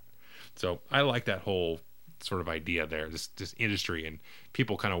because of that. So I like that whole sort of idea there, this industry and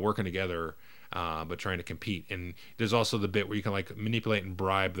people kind of working together, but trying to compete. And there's also the bit where you can like manipulate and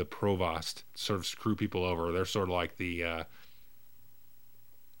bribe the provost, sort of screw people over. They're sort of like the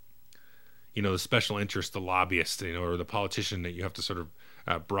the special interest, the lobbyist, or the politician that you have to sort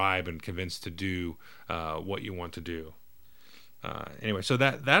of bribe and convince to do what you want to do. Anyway, so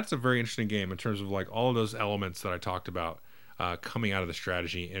that's a very interesting game in terms of like all of those elements that I talked about coming out of the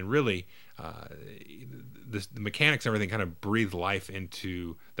strategy, and really the mechanics and everything kind of breathe life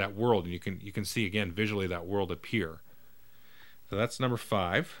into that world, and you can see again visually that world appear. So that's number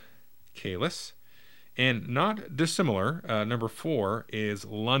 5, Caylus. And not dissimilar, number 4 is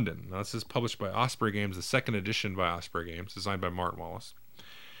London. Now, this is published by Osprey Games, the second edition by Osprey Games, designed by Martin Wallace.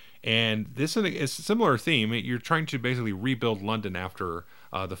 And this is a similar theme. You're trying to basically rebuild London after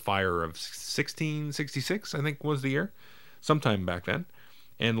the fire of 1666, I think was the year, sometime back then.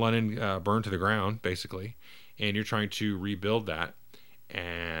 And London burned to the ground, basically. And you're trying to rebuild that.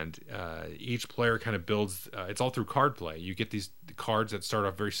 And each player kind of builds, it's all through card play. You get these cards that start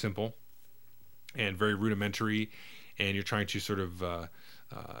off very simple and very rudimentary. And you're trying to sort of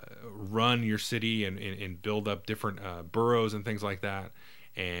run your city and build up different boroughs and things like that.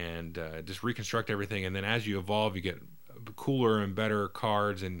 And just reconstruct everything. And then as you evolve, you get cooler and better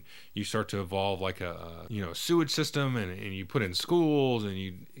cards, and you start to evolve like a sewage system, and you put in schools, and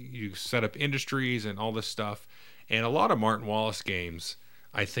you set up industries and all this stuff. And a lot of Martin Wallace games,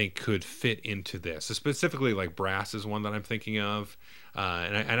 I think, could fit into this. So specifically, like Brass is one that I'm thinking of,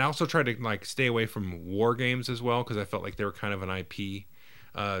 and I also try to like stay away from war games as well, because I felt like they were kind of an IP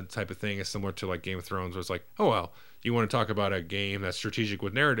type of thing. It's similar to like Game of Thrones, where it's like, oh well, you want to talk about a game that's strategic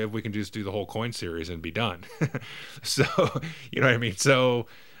with narrative, we can just do the whole coin series and be done. So, you know what I mean? So,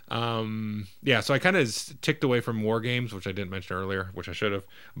 so I kind of ticked away from war games, which I didn't mention earlier, which I should have.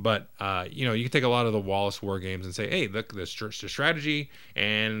 But, you can take a lot of the Wallace war games and say, hey, look, there's a strategy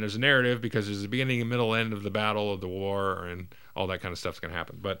and there's a narrative, because there's a beginning and middle end of the battle of the war, and all that kind of stuff's going to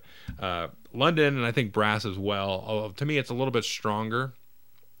happen. But London, and I think Brass as well, although to me it's a little bit stronger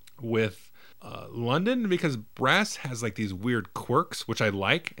with London, because Brass has like these weird quirks, which I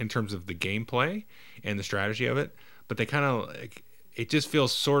like in terms of the gameplay and the strategy of it, but they kind of like, it just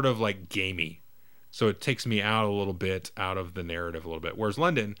feels sort of like gamey, so it takes me out a little bit out of the narrative a little bit. Whereas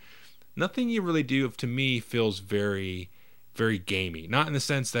London, nothing you really do to me feels very, very gamey, not in the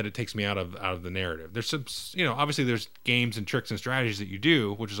sense that it takes me out of the narrative. There's some, obviously there's games and tricks and strategies that you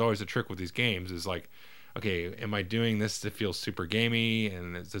do, which is always the trick with these games, is like, okay, am I doing this to feel super gamey?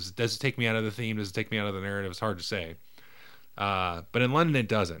 And does it take me out of the theme? Does it take me out of the narrative? It's hard to say. But in London, it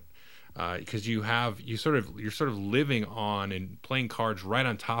doesn't, because you're sort of living on and playing cards right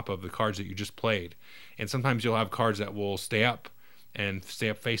on top of the cards that you just played. And sometimes you'll have cards that will stay up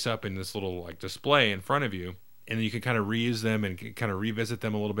face up in this little like display in front of you, and then you can kind of reuse them and kind of revisit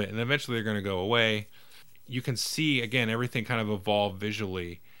them a little bit, and eventually they're going to go away. You can see again everything kind of evolve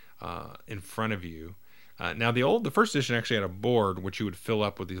visually in front of you. Now the first edition actually had a board which you would fill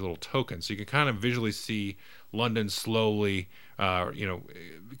up with these little tokens, so you could kind of visually see London slowly,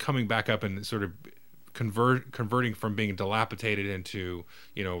 coming back up and sort of converting from being dilapidated into,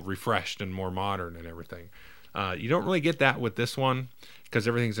 refreshed and more modern and everything. You don't really get that with this one because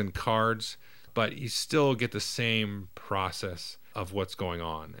everything's in cards, but you still get the same process of what's going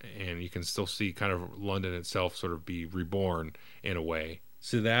on, and you can still see kind of London itself sort of be reborn in a way.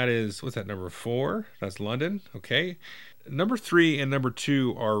 So that is, what's that, number 4? That's London. Okay. Number 3 and number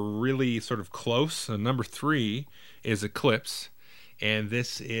 2 are really sort of close. So number 3 is Eclipse. And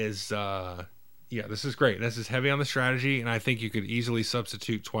this is, this is great. This is heavy on the strategy, and I think you could easily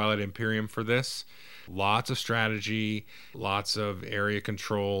substitute Twilight Imperium for this. Lots of strategy, lots of area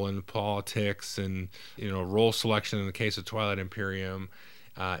control and politics, and, role selection in the case of Twilight Imperium.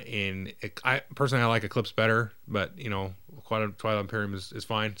 I personally, I like Eclipse better, but Twilight Imperium is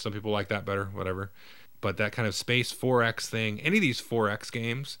fine. Some people like that better, whatever. But that kind of space 4X thing, any of these 4X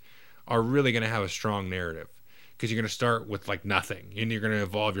games are really going to have a strong narrative, because you're going to start with like nothing, and you're going to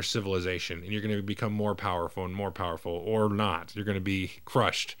evolve your civilization, and you're going to become more powerful and more powerful, or not. You're going to be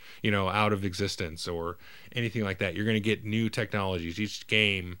crushed, out of existence or anything like that. You're going to get new technologies each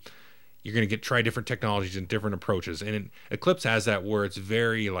game. You're going to try different technologies and different approaches. And Eclipse has that where it's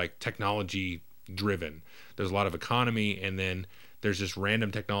very like technology driven. There's a lot of economy, and then there's just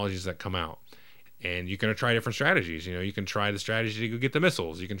random technologies that come out. And you're going to try different strategies. You can try the strategy to get the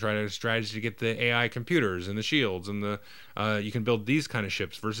missiles. You can try the strategy to get the AI computers and the shields, and you can build these kind of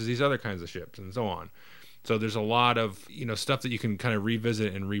ships versus these other kinds of ships, and so on. So there's a lot of, stuff that you can kind of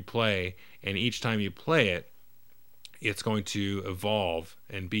revisit and replay. And each time you play it, it's going to evolve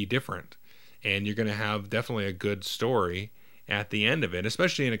and be different, and you're going to have definitely a good story at the end of it,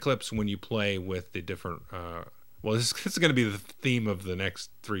 especially in Eclipse when you play with the different this is going to be the theme of the next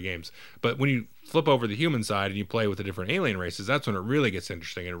 3 games, but when you flip over the human side and you play with the different alien races, that's when it really gets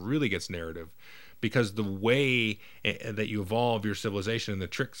interesting and it really gets narrative, because the way that you evolve your civilization and the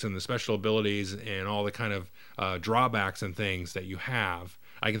tricks and the special abilities and all the kind of drawbacks and things that you have.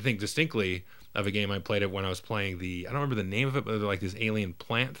 I can think distinctly of a game I played it when I was playing I don't remember the name of it, but like this alien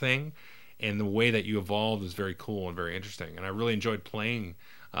plant thing, and the way that you evolved is very cool and very interesting. And I really enjoyed playing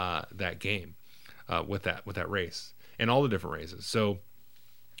that game with that race and all the different races. So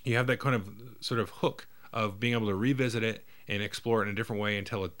you have that kind of sort of hook of being able to revisit it and explore it in a different way and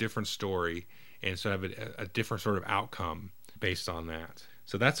tell a different story, and so have a different sort of outcome based on that.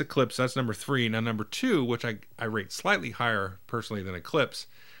 So that's Eclipse. That's number 3. Now number 2, which I rate slightly higher personally than Eclipse,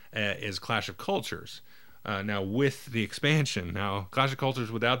 is Clash of Cultures. Now with the expansion, now Clash of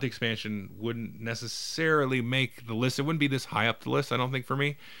Cultures without the expansion wouldn't necessarily make the list. It wouldn't be this high up the list, I don't think, for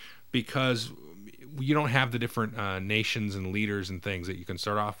me, because you don't have the different nations and leaders and things that you can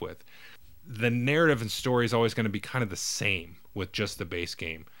start off with. The narrative and story is always going to be kind of the same with just the base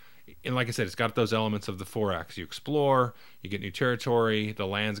game. And like I said, it's got those elements of the 4X. You explore, you get new territory, the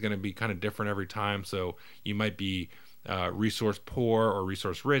land's going to be kind of different every time, so you might be resource poor or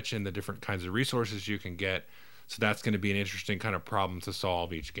resource rich in the different kinds of resources you can get. So that's going to be an interesting kind of problem to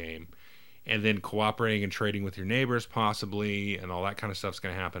solve each game. And then cooperating and trading with your neighbors possibly, and all that kind of stuff's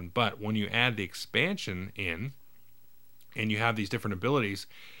going to happen. But when you add the expansion in, and you have these different abilities,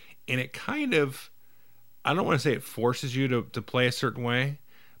 and it kind of, I don't want to say it forces you to play a certain way,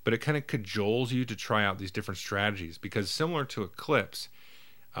 but it kind of cajoles you to try out these different strategies, because similar to Eclipse,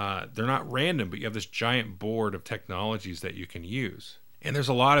 they're not random, but you have this giant board of technologies that you can use. And there's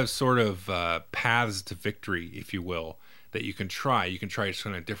a lot of sort of paths to victory, if you will, that you can try. You can try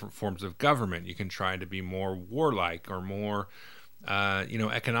kind of different forms of government. You can try to be more warlike or more,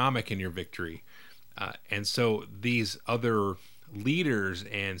 economic in your victory. And so these other leaders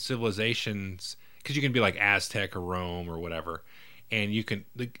and civilizations, because you can be like Aztec or Rome or whatever, and you can,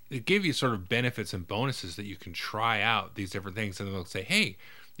 they give you sort of benefits and bonuses that you can try out these different things, and they'll say, hey,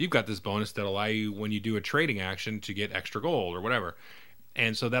 you've got this bonus that allow you, when you do a trading action, to get extra gold or whatever.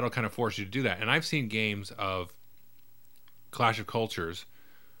 And so that'll kind of force you to do that. And I've seen games of Clash of Cultures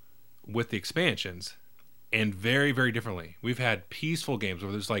with the expansions, and very, very differently. We've had peaceful games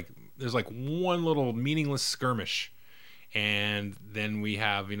where there's like one little meaningless skirmish, and then we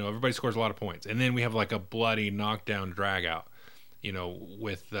have, everybody scores a lot of points, and then we have like a bloody knockdown drag out,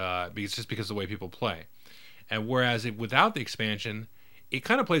 with because of the way people play. And whereas without the expansion, it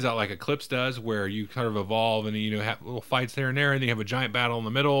kind of plays out like Eclipse does, where you kind of evolve and have little fights there and there, and then you have a giant battle in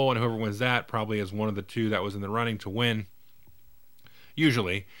the middle, and whoever wins that probably is one of the two that was in the running to win,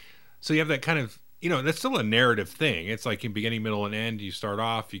 usually. So you have that kind of, that's still a narrative thing. It's like in beginning, middle, and end. You start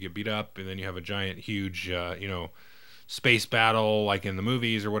off, you get beat up, and then you have a giant, huge, space battle like in the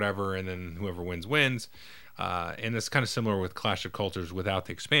movies or whatever, and then whoever wins. And it's kind of similar with Clash of Cultures without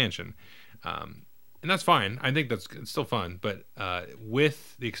the expansion. And that's fine. I think it's still fun. But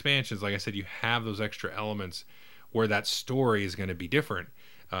with the expansions, like I said, you have those extra elements where that story is going to be different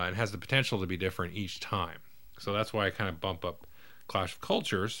and has the potential to be different each time. So that's why I kind of bump up Clash of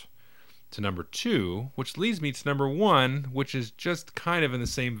Cultures to number 2, which leads me to number 1, which is just kind of in the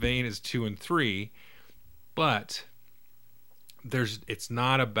same vein as 2 and 3, but it's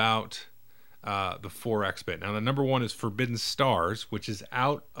not about the 4X bit. Now, the number 1 is Forbidden Stars, which is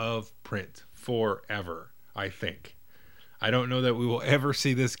out of print forever, I think. I don't know that we will ever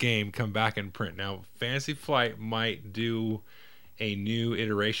see this game come back in print. Now, Fantasy Flight might do a new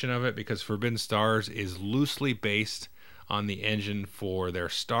iteration of it, because Forbidden Stars is loosely based on the engine for their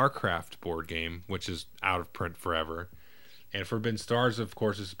StarCraft board game, which is out of print forever. And Forbidden Stars, of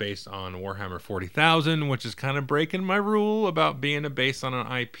course, is based on Warhammer 40,000, which is kind of breaking my rule about being based on an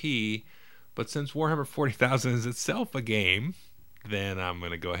IP. But since Warhammer 40,000 is itself a game, then I'm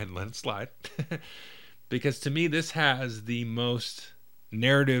going to go ahead and let it slide. Because to me, this has the most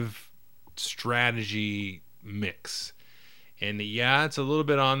narrative strategy mix. And yeah, it's a little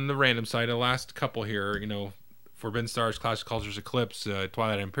bit on the random side. The last couple here, Forbidden Stars, Clash of Cultures, Eclipse,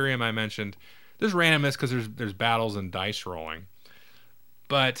 Twilight Imperium I mentioned. There's randomness because there's battles and dice rolling.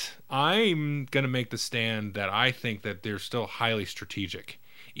 But I'm going to make the stand that I think that they're still highly strategic.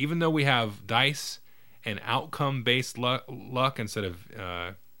 Even though we have dice and outcome-based luck instead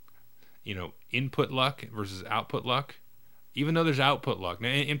of, input luck versus output luck. Even though there's output luck. Now,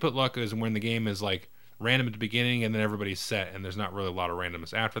 input luck is when the game is like random at the beginning and then everybody's set and there's not really a lot of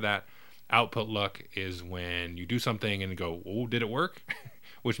randomness after that. Output luck is when you do something and go, oh, did it work?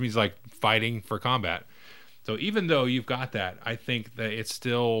 Which means like fighting for combat. So even though you've got that, I think that it's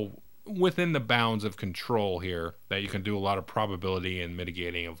still within the bounds of control here, that you can do a lot of probability and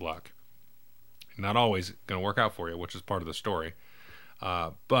mitigating of luck. Not always going to work out for you, which is part of the story.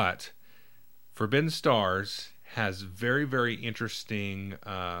 But Forbidden Stars has very, very interesting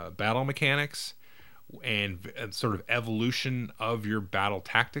battle mechanics and sort of evolution of your battle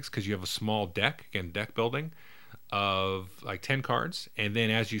tactics, because you have a small deck, again, deck building, of like 10 cards. And then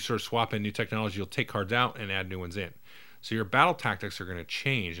as you sort of swap in new technology, you'll take cards out and add new ones in. So your battle tactics are going to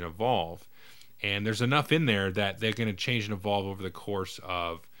change and evolve. And there's enough in there that they're going to change and evolve over the course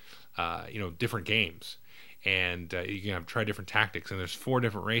of different games, and you can try different tactics. And there's 4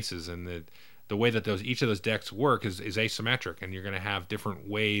 different races, and the way that each of those decks work is asymmetric, and you're going to have different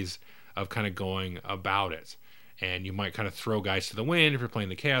ways of kind of going about it. And you might kind of throw guys to the wind if you're playing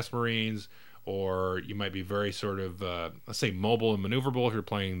the Chaos Marines, or you might be very sort of, let's say, mobile and maneuverable if you're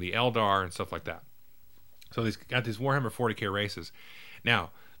playing the Eldar and stuff like that. So they've got these Warhammer 40k races.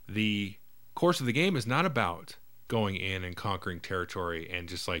 Now, the course of the game is not about going in and conquering territory and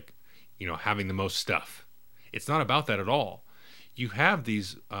just like, having the most stuff. It's not about that at all. You have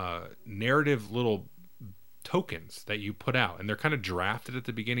these narrative little tokens that you put out, and they're kind of drafted at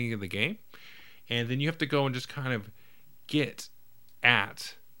the beginning of the game. And then you have to go and just kind of get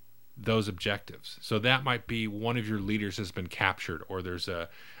at those objectives. So that might be one of your leaders has been captured, or there's a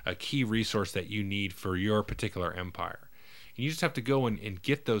key resource that you need for your particular empire. And you just have to go and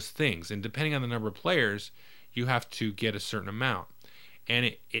get those things. And depending on the number of players, you have to get a certain amount.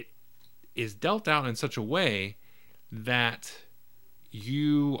 And it is dealt out in such a way that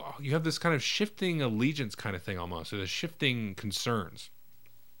you have this kind of shifting allegiance kind of thing almost, so the shifting concerns.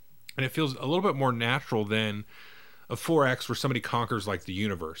 And it feels a little bit more natural than a 4X where somebody conquers like the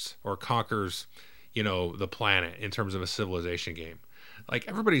universe or conquers, the planet in terms of a civilization game. Like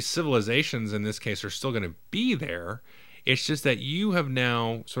everybody's civilizations in this case are still going to be there. It's just that you have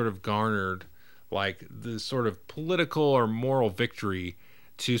now sort of garnered like the sort of political or moral victory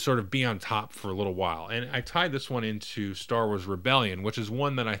to sort of be on top for a little while. And I tied this one into Star Wars Rebellion, which is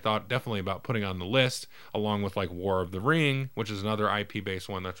one that I thought definitely about putting on the list, along with like War of the Ring, which is another IP-based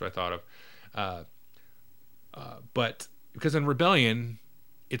one. That's what I thought of. But because in Rebellion,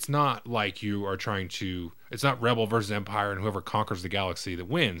 it's not like you are it's not Rebel versus Empire and whoever conquers the galaxy that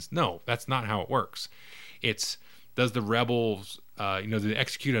wins. No, that's not how it works. It's, does the rebels, do they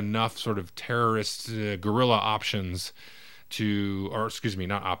execute enough sort of terrorist guerrilla operations to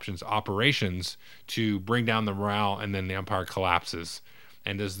bring down the morale, and then the Empire collapses.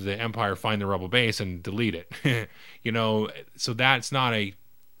 And does the Empire find the rebel base and delete it? So that's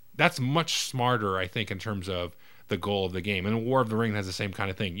much smarter, I think, in terms of the goal of the game. And War of the Ring has the same kind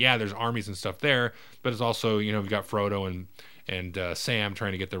of thing. Yeah, there's armies and stuff there, but it's also, we've got Frodo and Sam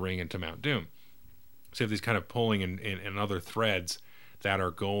trying to get the ring into Mount Doom. So you have these kind of pulling in other threads that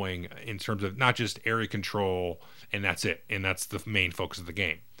are going in terms of not just area control, and that's it. And that's the main focus of the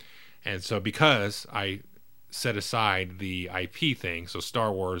game. And so because I set aside the IP thing, so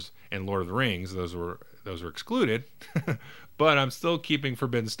Star Wars and Lord of the Rings, those were excluded, but I'm still keeping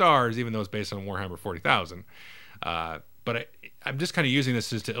Forbidden Stars, even though it's based on Warhammer 40,000. But I'm just kind of using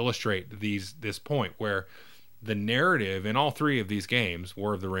this as to illustrate this point where the narrative in all 3 of these games,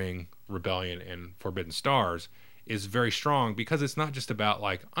 War of the Ring, Rebellion, and Forbidden Stars, is very strong, because it's not just about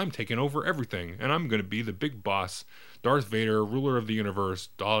like, I'm taking over everything and I'm going to be the big boss, Darth Vader, ruler of the universe,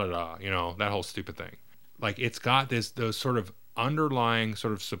 that whole stupid thing. Like, it's got those sort of underlying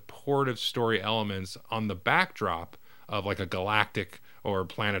sort of supportive story elements on the backdrop of like a galactic or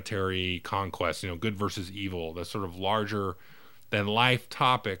planetary conquest, good versus evil, the sort of larger than life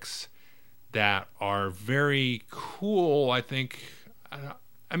topics that are very cool, I think.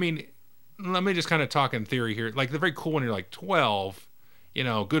 I mean, let me just kind of talk in theory here. Like, they're very cool when you're like 12,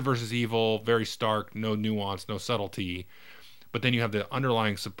 good versus evil, very stark, no nuance, no subtlety. But then you have the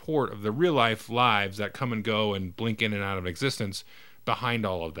underlying support of the real life lives that come and go and blink in and out of existence behind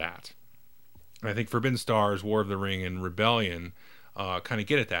all of that. And I think Forbidden Stars, War of the Ring, and Rebellion kind of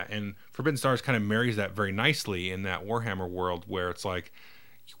get at that. And Forbidden Stars kind of marries that very nicely in that Warhammer world, where it's like,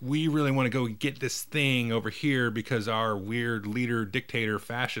 we really want to go get this thing over here because our weird leader, dictator,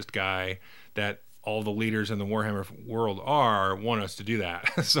 fascist guy that all the leaders in the Warhammer world want us to do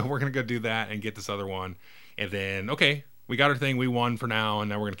that. So we're going to go do that and get this other one. And then, okay, we got our thing, we won for now, and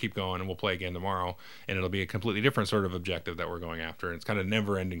now we're going to keep going, and we'll play again tomorrow. And it'll be a completely different sort of objective that we're going after. And it's kind of a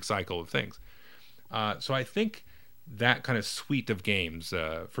never-ending cycle of things. So I think that kind of suite of games,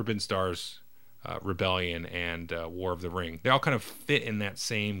 Forbidden Stars, Rebellion, and War of the Ring, they all kind of fit in that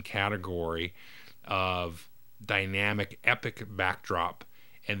same category of dynamic, epic backdrop,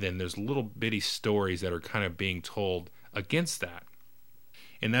 and then there's little bitty stories that are kind of being told against that.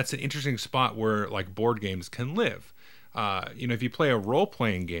 And that's an interesting spot where like board games can live. If you play a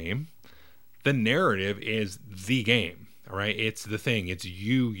role-playing game, the narrative is the game, all right? It's the thing. It's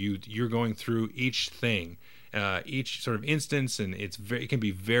you're going through each thing, each sort of instance, and it can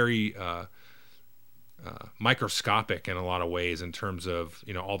be very microscopic in a lot of ways in terms of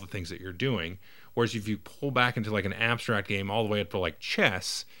all the things that you're doing. Whereas if you pull back into like an abstract game all the way up to like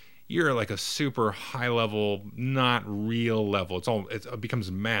chess, you're like a super high level, not real level. It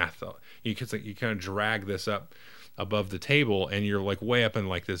becomes math. You kind of drag this up above the table, and you're like way up in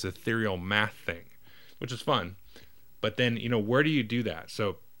like this ethereal math thing, which is fun. But then, where do you do that?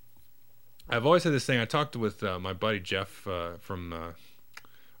 So I've always had this thing. I talked with my buddy Jeff from the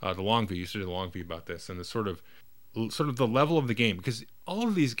Longview. Used to do the Longview about this, and the sort of the level of the game, because all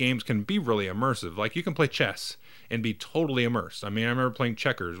of these games can be really immersive. Like you can play chess and be totally immersed. I mean, I remember playing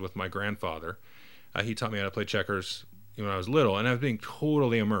checkers with my grandfather. He taught me how to play checkers when I was little, and I was being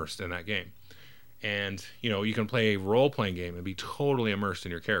totally immersed in that game. And you can play a role-playing game and be totally immersed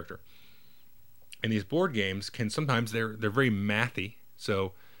in your character. And these board games can sometimes they're very mathy,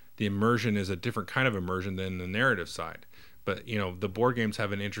 so the immersion is a different kind of immersion than the narrative side. But the board games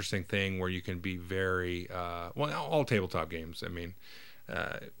have an interesting thing where you can be very all tabletop games. I mean,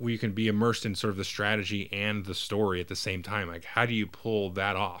 where you can be immersed in sort of the strategy and the story at the same time. Like, how do you pull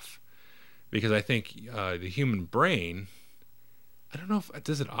that off? Because I think the human brain, I don't know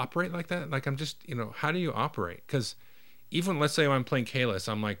does it operate like that? Like, I'm just how do you operate? Because even let's say when I'm playing Kalis,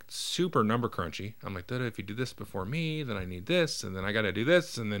 I'm like super number crunchy. I'm like, if you do this before me, then I need this, and then I got to do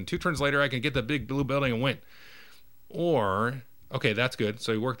this, and then 2 turns later I can get the big blue building and win. Or, okay, that's good.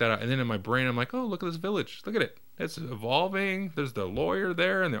 So you work that out. And then in my brain, I'm like, oh, look at this village. Look at it. It's evolving. There's the lawyer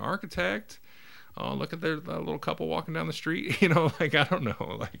there and the architect. Oh, look at their little couple walking down the street. Like, I don't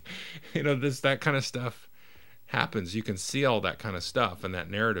know. Like, that kind of stuff happens. You can see all that kind of stuff and that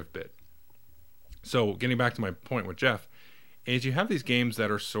narrative bit. So getting back to my point with Jeff, is you have these games that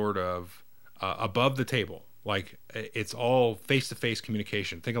are sort of above the table. Like, it's all face-to-face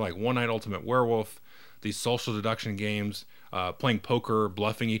communication. Think of like One Night Ultimate Werewolf, these social deduction games, playing poker,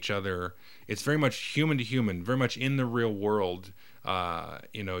 bluffing each other. It's very much human to human, very much in the real world.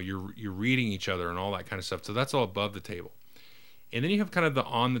 You're reading each other and all that kind of stuff. So that's all above the table. And then you have kind of the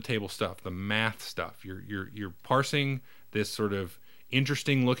on the table stuff, the math stuff. You're parsing this sort of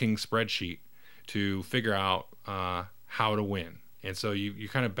interesting looking spreadsheet to figure out how to win. And so you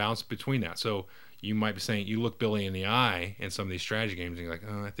kind of bounce between that. So you might be saying, you look Billy in the eye in some of these strategy games and you're like,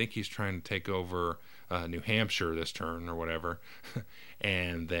 oh, I think he's trying to take over New Hampshire this turn or whatever.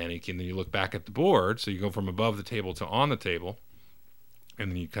 And then you look back at the board. So you go from above the table to on the table,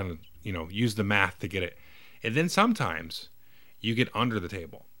 and then you kind of, use the math to get it. And then sometimes you get under the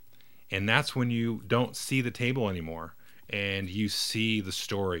table, and that's when you don't see the table anymore and you see the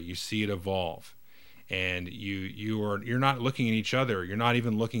story, you see it evolve. And you're not looking at each other. You're not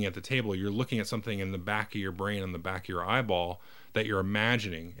even looking at the table. You're looking at something in the back of your brain, on the back of your eyeball, that you're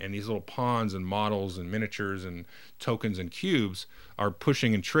imagining. And these little pawns and models and miniatures and tokens and cubes are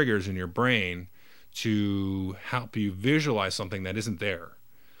pushing and triggers in your brain to help you visualize something that isn't there.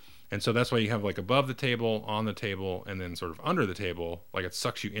 And so that's why you have like above the table, on the table, and then sort of under the table. Like, it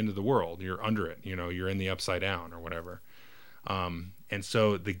sucks you into the world. You're under it. You're in the upside down or whatever. And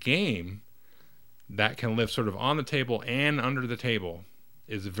so the game that can live sort of on the table and under the table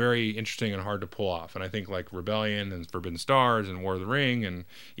is very interesting and hard to pull off. And I think like Rebellion and Forbidden Stars and War of the Ring and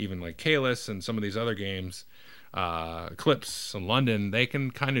even like Kalis and some of these other games, Eclipse and London, they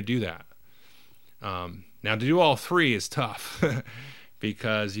can kind of do that. Now, to do all three is tough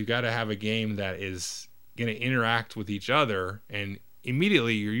because you got to have a game that is going to interact with each other, and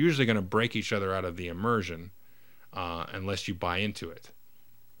immediately you're usually going to break each other out of the immersion unless you buy into it.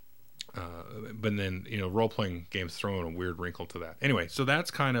 But then, role-playing games throw in a weird wrinkle to that. Anyway, so that's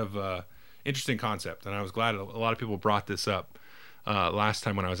kind of interesting concept, and I was glad a lot of people brought this up last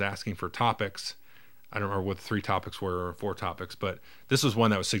time when I was asking for topics. I don't remember what the 3 topics were or 4 topics, but this was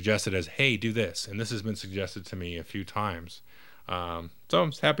one that was suggested as, hey, do this, and this has been suggested to me a few times. So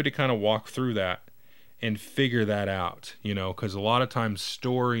I'm happy to kind of walk through that and figure that out, because a lot of times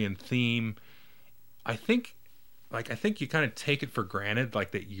story and theme, I think you kind of take it for granted,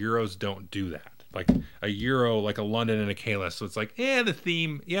 like that Euros don't do that. Like a Euro, like a London and a Kalis. So it's like, the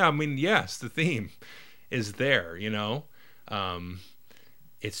theme. Yeah, I mean, yes, the theme is there,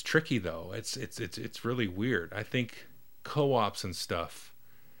 It's tricky though. It's really weird. I think co-ops and stuff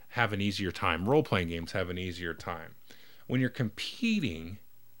have an easier time. Role-playing games have an easier time. When you're competing,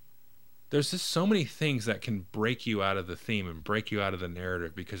 there's just so many things that can break you out of the theme and break you out of the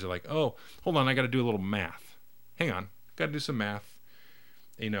narrative because you're like, oh, hold on, I got to do a little math. Hang on, got to do some math,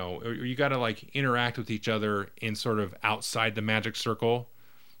 or you got to like interact with each other in sort of outside the magic circle.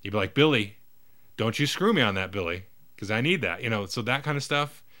 You'd be like, Billy, don't you screw me on that, Billy, because I need that, so that kind of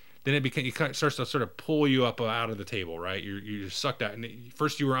stuff. Then it starts to sort of pull you up out of the table, right? You're sucked out. And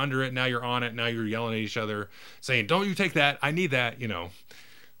first you were under it, now you're on it, now you're yelling at each other, saying, don't you take that, I need that,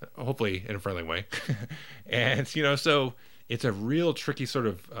 hopefully in a friendly way. And, so it's a real tricky sort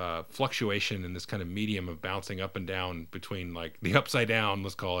of fluctuation in this kind of medium of bouncing up and down between like the upside down,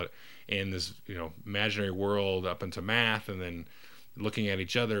 let's call it, and this, you know, imaginary world up into math, and then looking at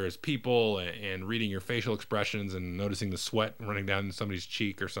each other as people, and reading your facial expressions and noticing the sweat running down somebody's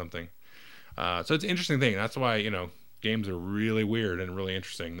cheek or something. So it's an interesting thing. That's why, you know, games are really weird and really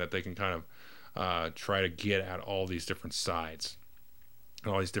interesting, that they can kind of try to get at all these different sides,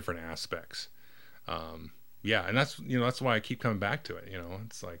 all these different aspects. Yeah, and that's, you know, that's why I keep coming back to it. You know,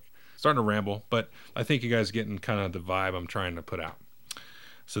 it's like starting to ramble, but I think you guys are getting kind of the vibe I'm trying to put out.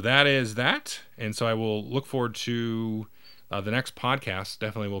 So that is that, and so I will look forward to the next podcast.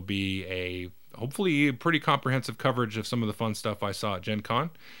 Definitely will be hopefully a pretty comprehensive coverage of some of the fun stuff I saw at Gen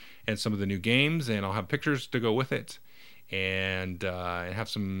Con and some of the new games, and I'll have pictures to go with it, and have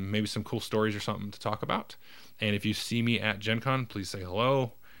maybe some cool stories or something to talk about. And if you see me at Gen Con, please say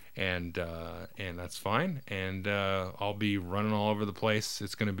hello, and that's fine. And I'll be running all over the place.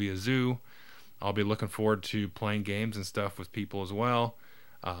 It's going to be a zoo. I'll be looking forward to playing games and stuff with people as well,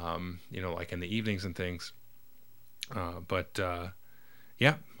 you know, like in the evenings and things. But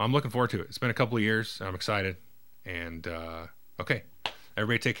yeah, I'm looking forward to it. It's been a couple of years. I'm excited. And okay,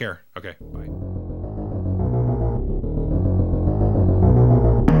 everybody take care. Okay, bye.